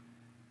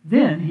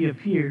 then he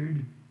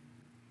appeared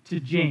to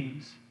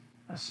James,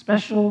 a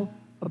special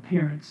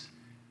appearance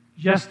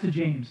just to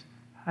James.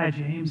 Hi,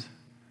 James.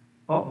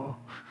 Uh-oh.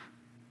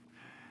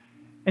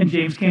 And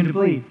James came to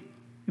believe.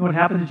 You know what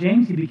happened to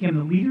James? He became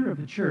the leader of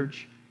the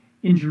church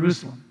in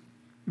Jerusalem.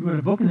 He wrote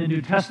a book in the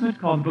New Testament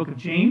called the Book of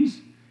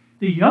James.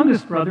 The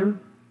youngest brother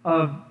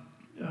of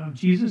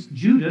Jesus,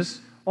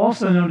 Judas,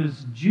 also known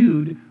as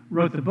Jude,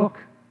 wrote the book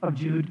of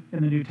Jude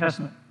in the New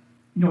Testament.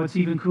 You know what's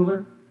even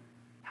cooler?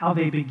 How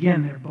they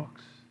begin their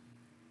books.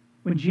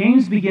 When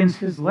James begins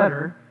his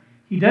letter,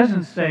 he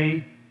doesn't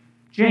say,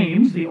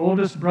 James, the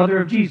oldest brother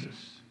of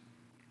Jesus.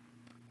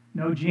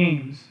 No,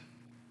 James,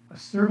 a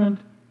servant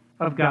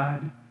of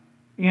God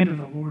and of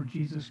the Lord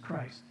Jesus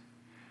Christ.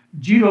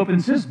 Jude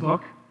opens his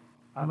book.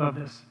 I love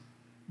this.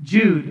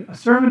 Jude, a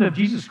servant of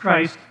Jesus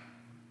Christ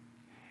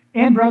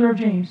and brother of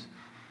James.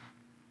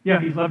 Yeah,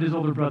 he loved his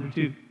older brother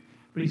too,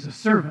 but he's a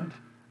servant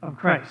of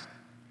Christ.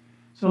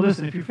 So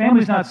listen, if your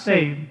family's not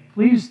saved,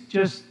 please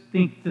just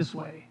think this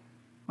way.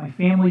 My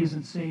family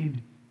isn't saved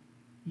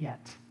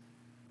yet.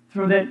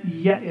 Throw that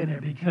yet in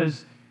there,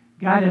 because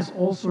God has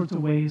all sorts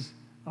of ways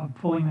of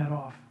pulling that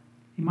off.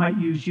 He might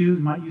use you,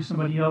 he might use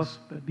somebody else,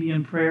 but be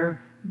in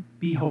prayer,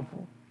 be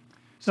hopeful.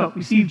 So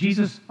we see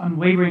Jesus'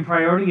 unwavering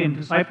priority in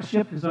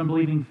discipleship, his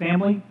unbelieving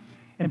family.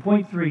 And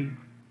point 3,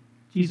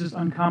 Jesus'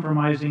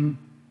 uncompromising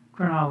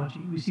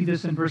chronology. We see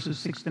this in verses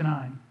 6 to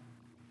 9.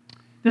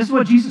 This is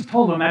what Jesus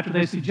told them after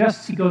they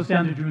suggest he goes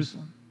down to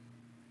Jerusalem.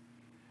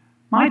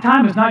 My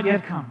time has not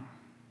yet come,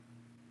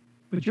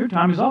 but your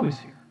time is always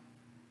here.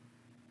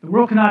 The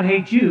world cannot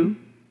hate you.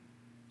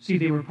 See,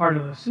 they were part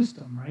of the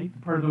system, right?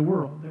 Part of the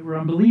world. They were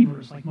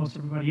unbelievers like most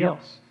everybody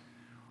else.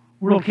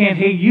 The world can't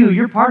hate you.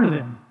 You're part of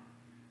them.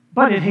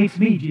 But it hates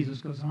me,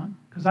 Jesus goes on,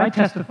 because I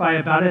testify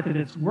about it that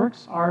its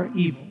works are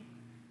evil.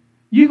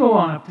 You go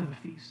on up to the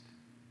feast.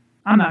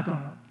 I'm not going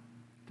up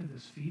to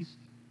this feast,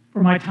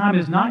 for my time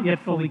is not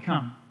yet fully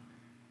come.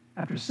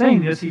 After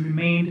saying this, he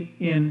remained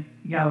in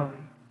Galilee.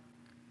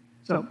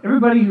 So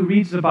everybody who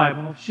reads the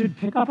Bible should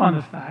pick up on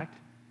the fact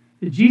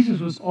that Jesus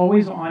was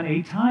always on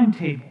a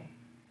timetable,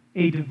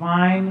 a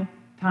divine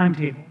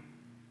timetable.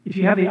 If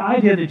you have the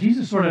idea that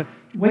Jesus sort of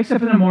wakes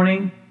up in the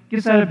morning,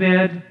 gets out of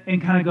bed, and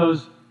kind of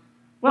goes,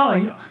 well,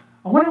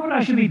 I wonder what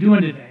I should be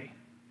doing today.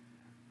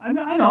 I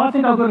know, I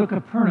think I'll go to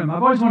Capernaum.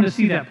 I've always wanted to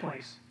see that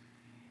place.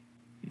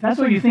 If that's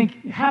what you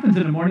think happens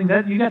in the morning,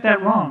 you got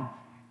that wrong.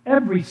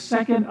 Every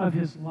second of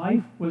his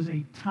life was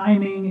a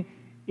timing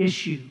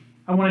issue.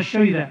 I want to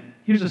show you that.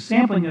 Here's a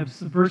sampling of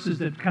the verses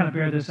that kind of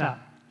bear this out.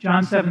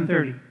 John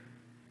 7:30.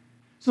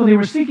 So they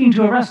were seeking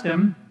to arrest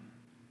him,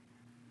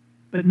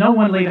 but no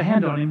one laid a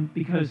hand on him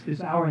because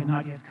his hour had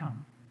not yet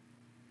come.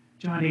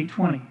 John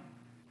 8:20.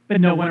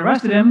 But no one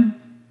arrested him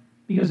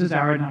because his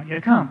hour had not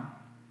yet come.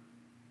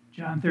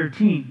 John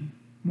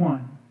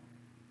 13:1.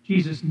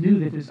 Jesus knew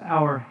that his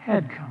hour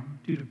had come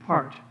to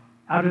depart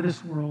out of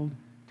this world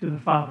to the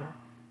Father.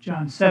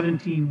 John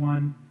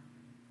 17:1.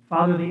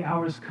 Father, the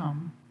hour has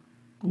come.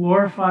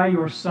 Glorify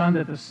your Son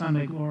that the Son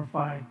may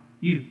glorify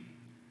you.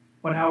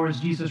 What hour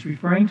is Jesus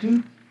referring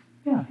to?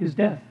 Yeah, his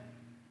death.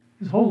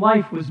 His whole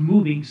life was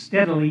moving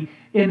steadily,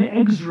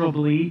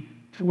 inexorably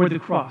toward the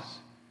cross.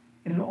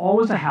 And it all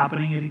was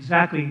happening at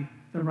exactly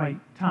the right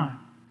time.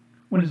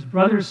 When his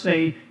brothers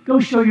say, go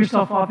show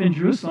yourself off in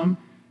Jerusalem,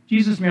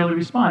 Jesus merely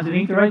responds, it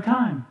ain't the right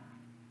time.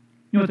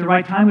 You know what the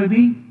right time would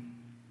be?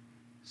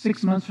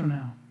 6 months from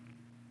now.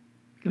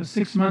 Because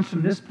 6 months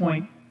from this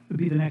point would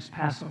be the next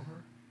Passover.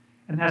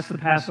 And that's the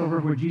Passover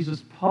where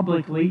Jesus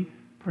publicly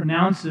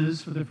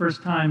pronounces for the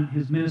first time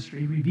his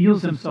ministry,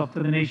 reveals himself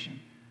to the nation.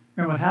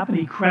 Remember what happened?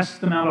 He crests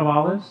the Mount of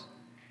Olives,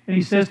 and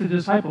he says to the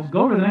disciples,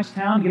 go to the next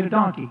town, get a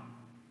donkey. It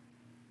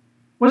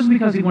wasn't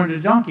because he wanted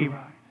a donkey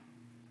ride.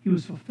 He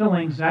was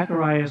fulfilling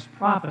Zechariah's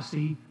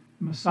prophecy,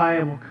 the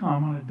Messiah will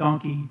come on a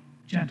donkey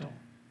gentle.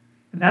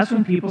 And that's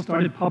when people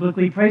started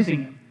publicly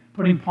praising him,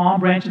 putting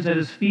palm branches at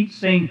his feet,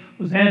 saying,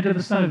 Hosanna to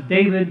the Son of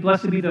David,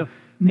 blessed be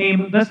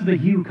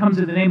he who comes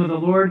in the name of the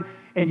Lord.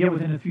 And yet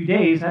within a few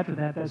days after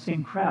that, that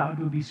same crowd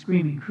would be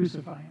screaming,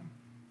 crucify him.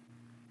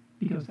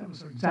 Because that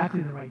was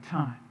exactly the right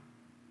time.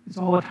 It's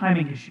all a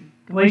timing issue.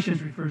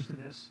 Galatians refers to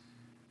this.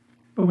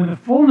 But when the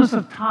fullness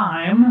of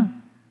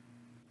time,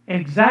 at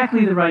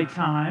exactly the right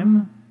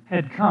time,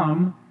 had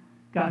come,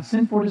 God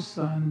sent forth his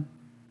Son,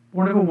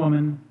 born of a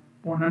woman,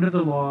 born under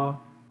the law,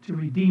 to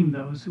redeem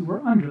those who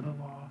were under the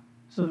law,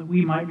 so that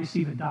we might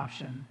receive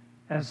adoption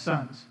as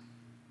sons.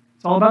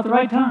 It's all about the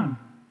right time.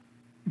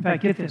 In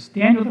fact, get this,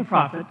 Daniel the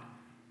prophet,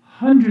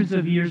 hundreds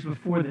of years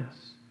before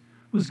this,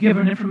 was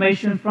given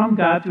information from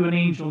God through an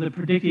angel that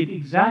predicted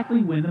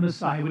exactly when the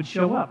Messiah would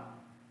show up.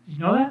 Did you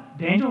know that?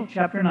 Daniel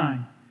chapter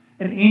 9.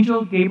 An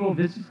angel, Gabriel,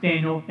 visits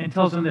Daniel and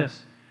tells him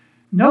this,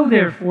 know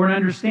therefore and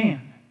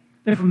understand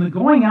that from the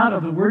going out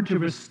of the word to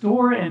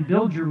restore and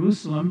build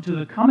Jerusalem to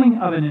the coming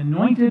of an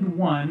anointed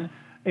one,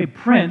 a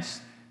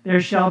prince,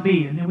 there shall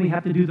be. And then we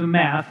have to do the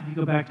math, if you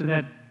go back to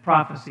that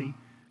prophecy,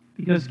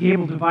 because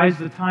Gabriel divides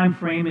the time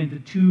frame into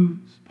two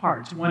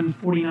parts, one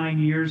 49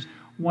 years,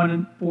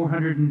 one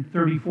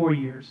 434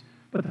 years.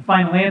 But the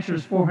final answer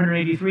is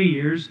 483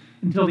 years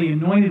until the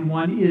anointed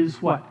one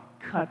is what?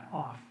 Cut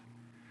off.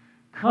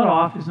 Cut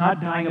off is not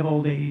dying of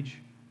old age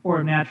or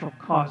of natural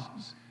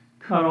causes.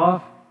 Cut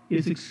off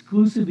is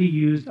exclusively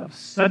used of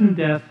sudden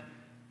death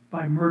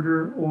by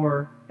murder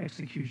or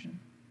execution.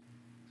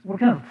 So what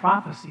kind of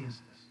prophecy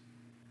is this?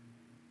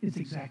 It's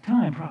exact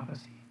time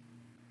prophecy.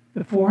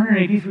 The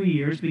 483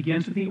 years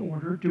begins with the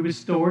order to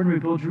restore and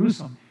rebuild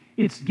Jerusalem.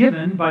 It's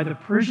given by the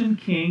Persian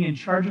king in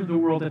charge of the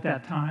world at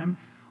that time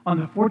on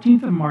the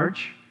 14th of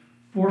March,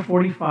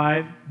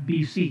 445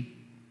 BC.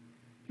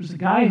 There's a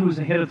guy who was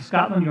the head of the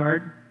Scotland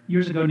Yard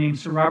years ago named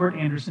Sir Robert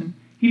Anderson.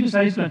 He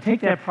decided he's going to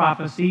take that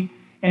prophecy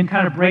and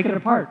kind of break it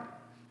apart.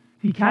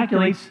 He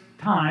calculates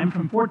time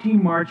from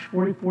 14 March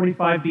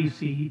 4045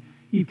 BC.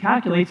 He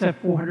calculates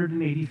at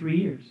 483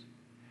 years.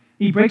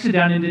 He breaks it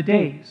down into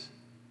days.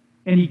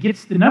 And he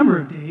gets the number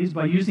of days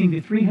by using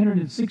the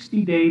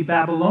 360-day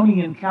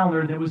Babylonian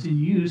calendar that was in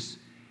use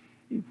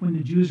when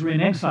the Jews were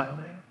in exile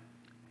there.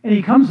 And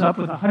he comes up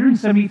with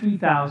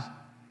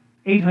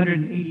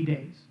 173,880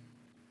 days.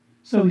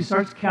 So he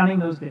starts counting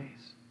those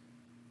days.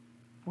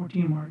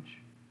 14 March,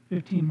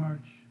 15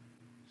 March,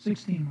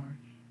 16 March,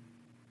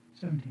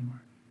 17 March.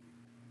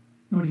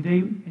 You know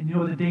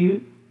what the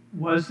day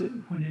was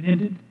when it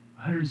ended?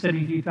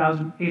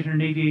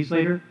 173,880 days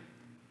later.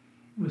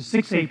 It was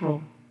 6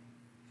 April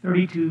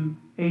 32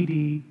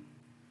 AD,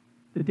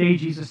 the day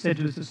Jesus said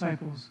to his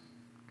disciples,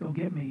 "Go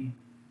get me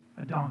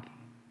a donkey."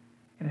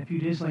 And a few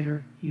days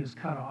later, he was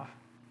cut off,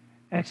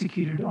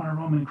 executed on a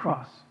Roman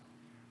cross.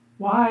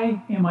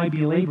 Why am I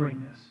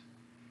belaboring this?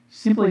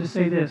 Simply to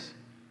say this: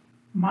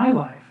 my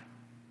life,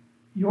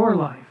 your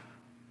life,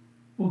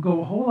 will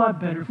go a whole lot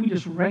better if we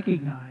just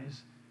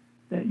recognize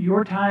that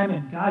your time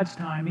and God's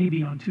time may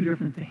be on two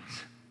different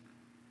things.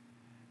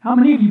 How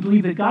many of you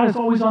believe that God is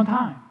always on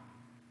time?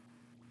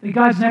 That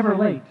God's never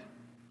late?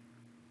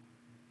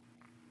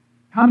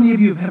 How many of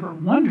you have ever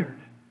wondered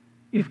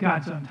if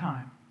God's on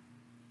time?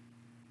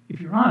 If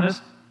you're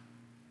honest,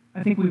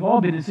 I think we've all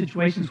been in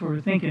situations where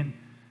we're thinking,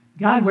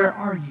 God, where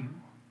are you?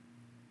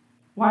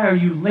 Why are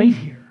you late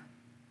here?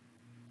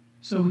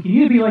 So we can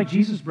either be like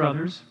Jesus'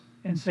 brothers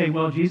and say,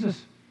 well,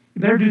 Jesus, you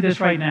better do this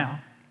right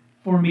now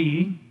for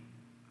me.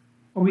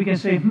 Or we can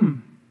say,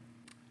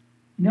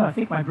 I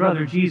think my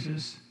brother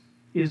Jesus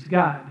is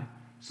God,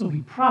 so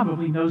he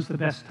probably knows the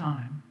best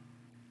time.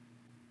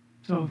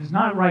 So if it's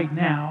not right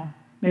now,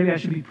 maybe I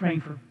should be praying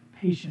for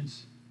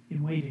patience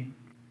in waiting.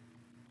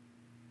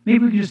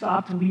 Maybe we can just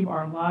opt to leave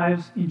our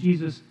lives in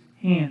Jesus'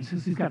 hands,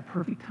 because he's got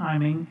perfect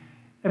timing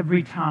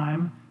every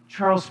time.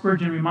 Charles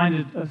Spurgeon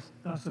reminded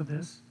us of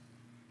this.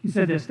 He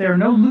said this: there are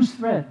no loose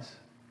threads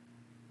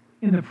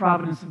in the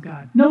providence of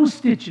God. No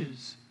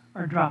stitches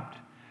are dropped.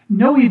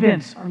 No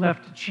events are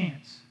left to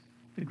chance.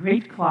 The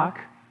great clock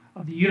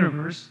of the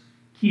universe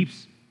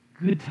keeps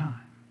good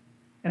time,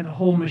 and the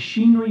whole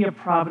machinery of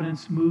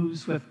providence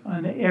moves with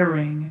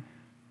unerring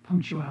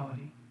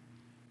punctuality.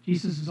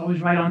 Jesus is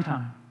always right on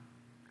time.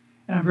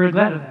 And I'm very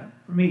glad of that.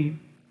 For me,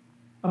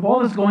 of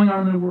all that's going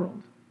on in the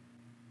world,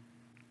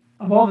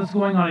 of all that's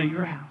going on at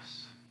your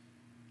house,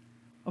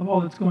 of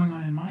all that's going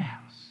on in my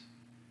house,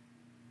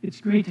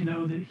 it's great to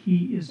know that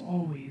he is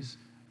always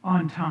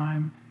on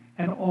time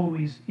and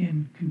always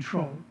in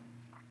control.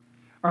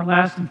 Our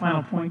last and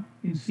final point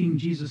in seeing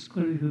Jesus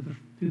clearly through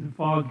the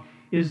fog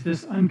is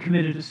this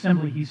uncommitted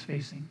assembly he's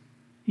facing.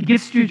 He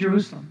gets to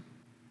Jerusalem.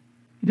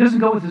 He doesn't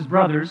go with his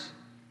brothers.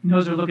 He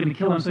knows they're looking to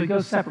kill him, so he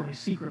goes separately,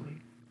 secretly.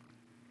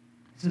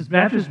 It says, but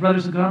after his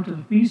brothers had gone up to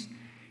the feast,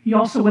 he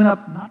also went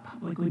up, not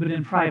publicly, but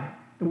in private.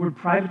 The word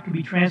private could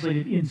be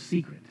translated in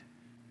secret.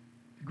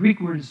 The Greek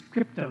word is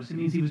kryptos. It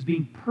means he was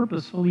being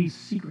purposefully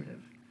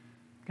secretive,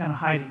 kind of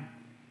hiding.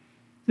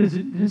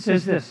 It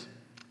says this: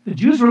 the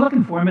Jews were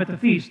looking for him at the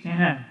feast.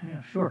 Yeah,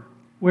 sure.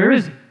 Where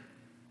is he?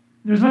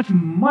 There's much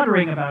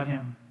muttering about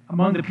him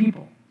among the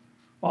people.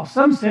 While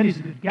some said he's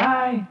a good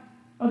guy,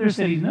 others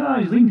said he's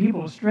leading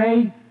people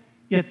astray.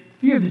 Yet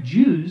fear of the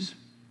Jews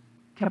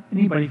kept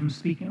anybody from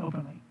speaking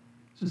openly.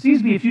 So it seems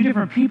to be a few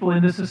different people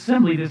in this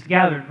assembly that's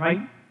gathered, right?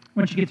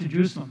 Once you get to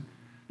Jerusalem.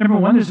 Number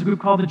one, there's a group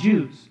called the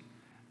Jews.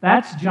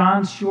 That's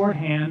John's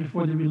shorthand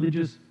for the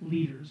religious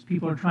leaders.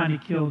 People are trying to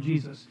kill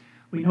Jesus.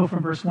 We know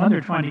from verse 1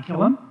 they're trying to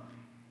kill him,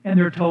 and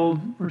we're told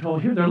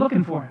here they're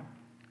looking for him.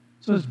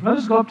 So his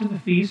brothers go up to the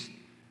feast.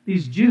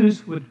 These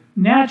Jews would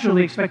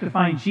naturally expect to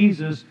find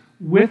Jesus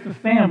with the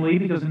family,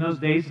 because in those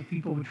days the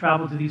people would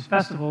travel to these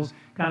festivals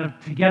kind of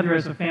together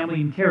as a family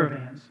in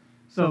caravans.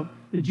 So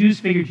the Jews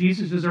figured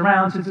Jesus is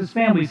around since his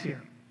family's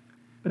here.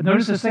 But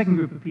notice the second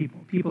group of people.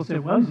 People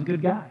said, well, he's a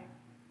good guy.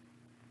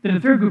 Then the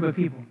third group of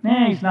people,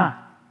 he's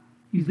not.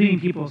 He's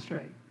leading people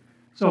astray.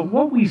 So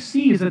what we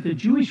see is that the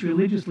Jewish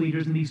religious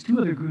leaders in these two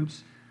other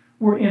groups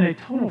were in a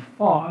total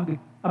fog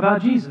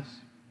about Jesus.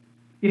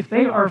 If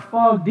they are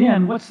fogged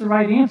in, what's the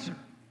right answer?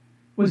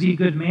 Was he a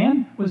good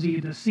man? Was he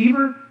a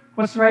deceiver?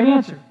 What's the right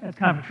answer? That's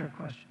kind of a trick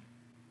question.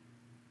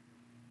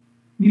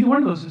 Neither one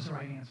of those is the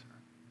right answer.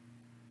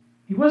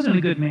 He wasn't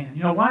a good man.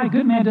 You know why? A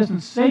good man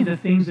doesn't say the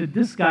things that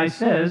this guy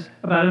says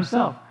about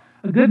himself.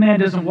 A good man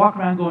doesn't walk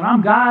around going,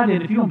 I'm God,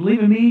 and if you don't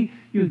believe in me,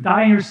 you'll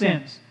die in your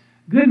sins.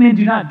 Good men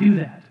do not do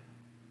that.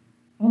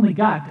 Only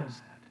God does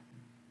that.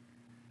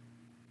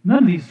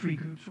 None of these three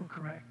groups were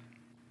correct.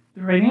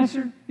 The right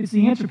answer is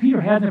the answer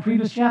Peter had in the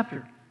previous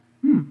chapter.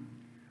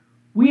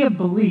 We have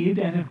believed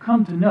and have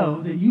come to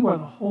know that you are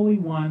the Holy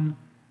One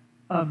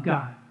of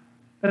God.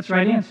 That's the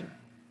right answer.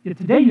 Yet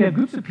today you have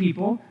groups of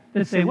people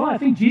that say, well, I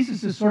think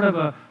Jesus is sort of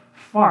a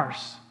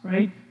farce,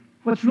 right?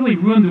 What's really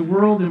ruined the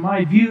world, in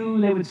my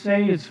view, they would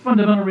say, is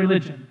fundamental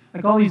religion.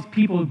 Like all these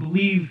people who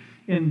believe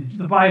in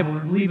the Bible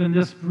or believe in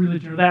this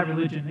religion or that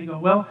religion. They go,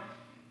 well,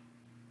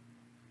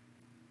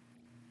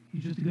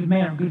 he's just a good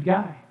man or a good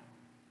guy.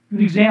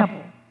 Good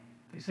example.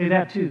 They say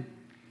that too.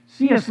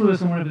 C.S.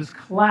 Lewis, in one of his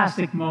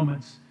classic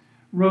moments,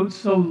 wrote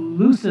so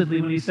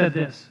lucidly when he said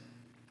this: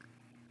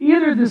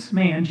 either this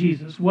man,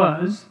 Jesus,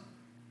 was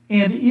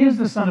and is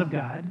the Son of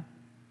God,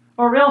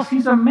 or else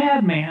he's a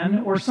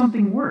madman or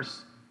something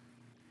worse.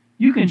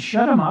 You can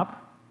shut him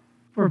up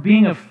for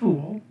being a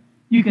fool,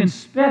 you can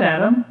spit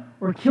at him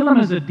or kill him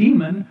as a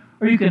demon,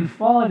 or you can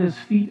fall at his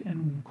feet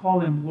and call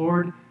him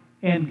Lord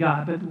and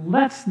God. But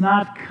let's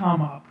not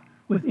come up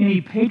with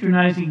any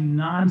patronizing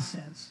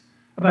nonsense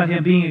about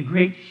him being a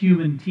great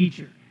human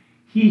teacher.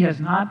 He has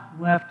not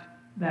left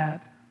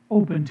that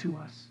open to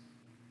us.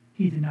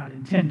 He did not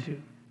intend to.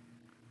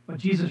 What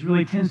Jesus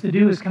really tends to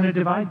do is kind of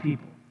divide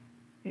people.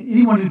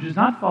 Anyone who does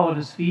not fall at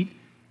his feet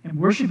and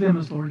worship him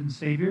as Lord and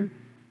Savior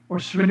or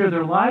surrender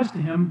their lives to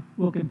him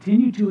will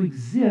continue to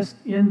exist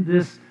in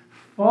this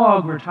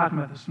fog we're talking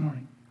about this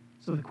morning.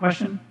 So the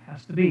question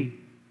has to be,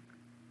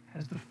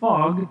 has the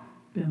fog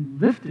been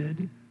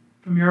lifted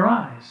from your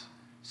eyes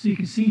so you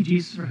can see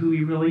Jesus for who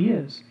he really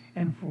is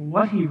and for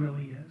what he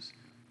really is?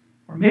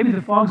 Or maybe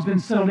the fog's been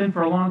settled in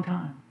for a long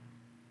time.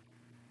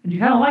 And you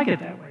kind of like it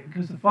that way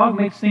because the fog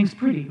makes things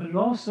pretty, but it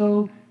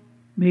also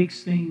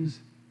makes things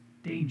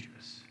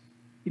dangerous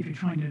if you're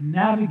trying to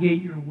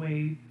navigate your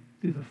way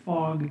through the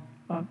fog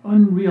of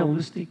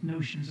unrealistic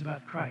notions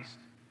about Christ.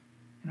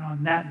 And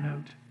on that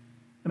note,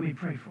 let me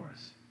pray for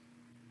us.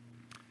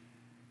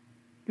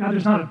 God,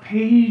 there's not a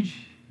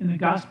page in the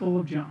Gospel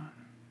of John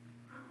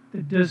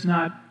that does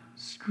not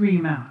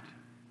scream out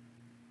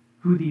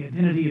who the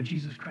identity of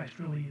Jesus Christ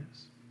really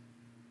is.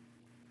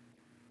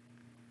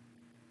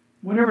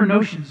 Whatever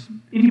notions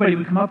anybody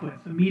would come up with,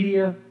 the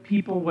media,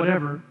 people,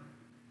 whatever,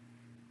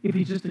 if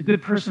he's just a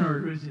good person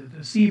or is he a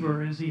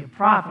deceiver, or is he a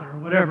prophet or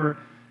whatever,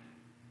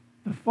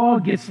 the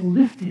fog gets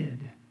lifted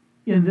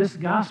in this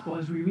gospel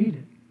as we read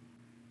it.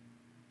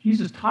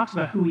 Jesus talks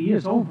about who he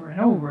is over and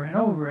over and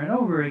over and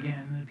over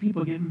again, and the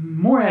people get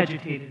more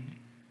agitated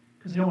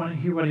because they don't want to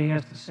hear what he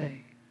has to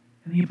say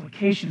and the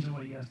implications of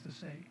what he has to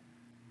say.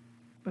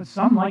 But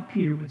some, like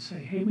Peter, would say,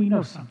 hey, we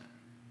know something.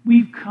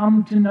 We've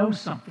come to know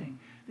something,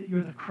 that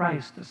you're the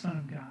Christ, the Son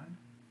of God.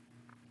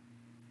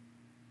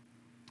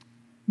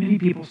 Many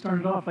people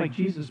started off like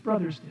Jesus'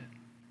 brothers did,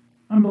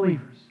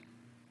 unbelievers.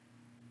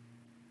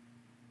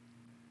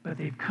 But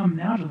they've come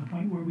now to the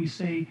point where we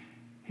say,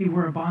 hey,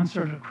 we're a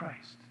bondservant of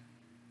Christ.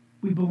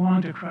 We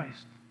belong to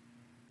Christ.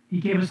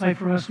 He gave his life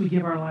for us. We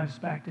give our lives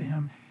back to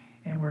him,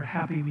 and we're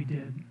happy we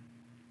did.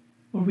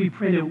 Lord, we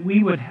pray that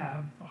we would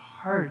have the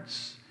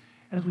hearts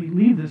as we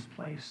leave this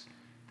place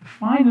to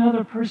find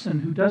another person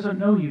who doesn't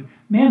know you.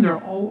 Man,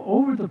 they're all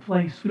over the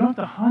place. We don't have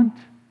to hunt.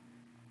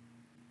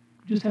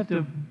 We just have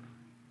to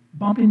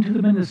bump into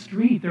them in the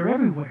street. They're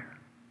everywhere.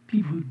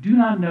 People who do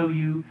not know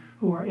you,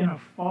 who are in a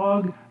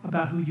fog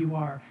about who you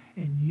are.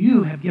 And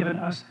you have given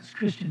us as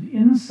Christian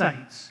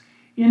insights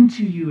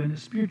into you in the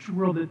spiritual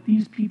world that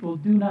these people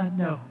do not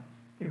know.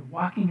 They're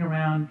walking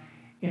around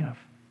in a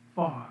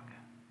fog.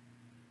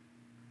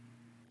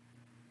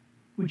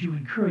 Would you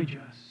encourage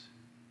us?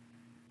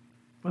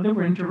 Whether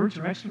we're introverts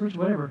or extroverts,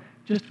 whatever,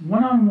 just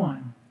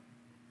one-on-one,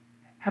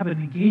 have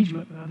an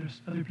engagement with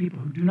other people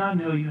who do not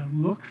know you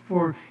and look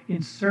for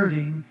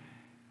inserting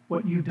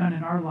what you've done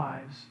in our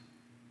lives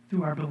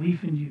through our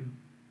belief in you.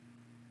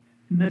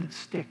 And let it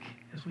stick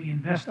as we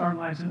invest our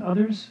lives in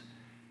others,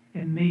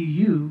 and may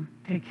you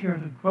take care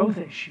of the growth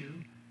issue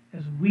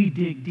as we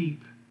dig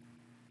deep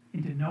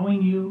into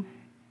knowing you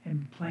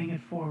and playing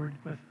it forward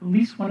with at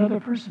least one other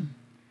person.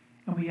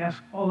 And we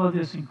ask all of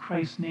this in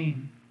Christ's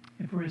name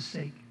and for his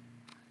sake.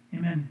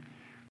 Amen.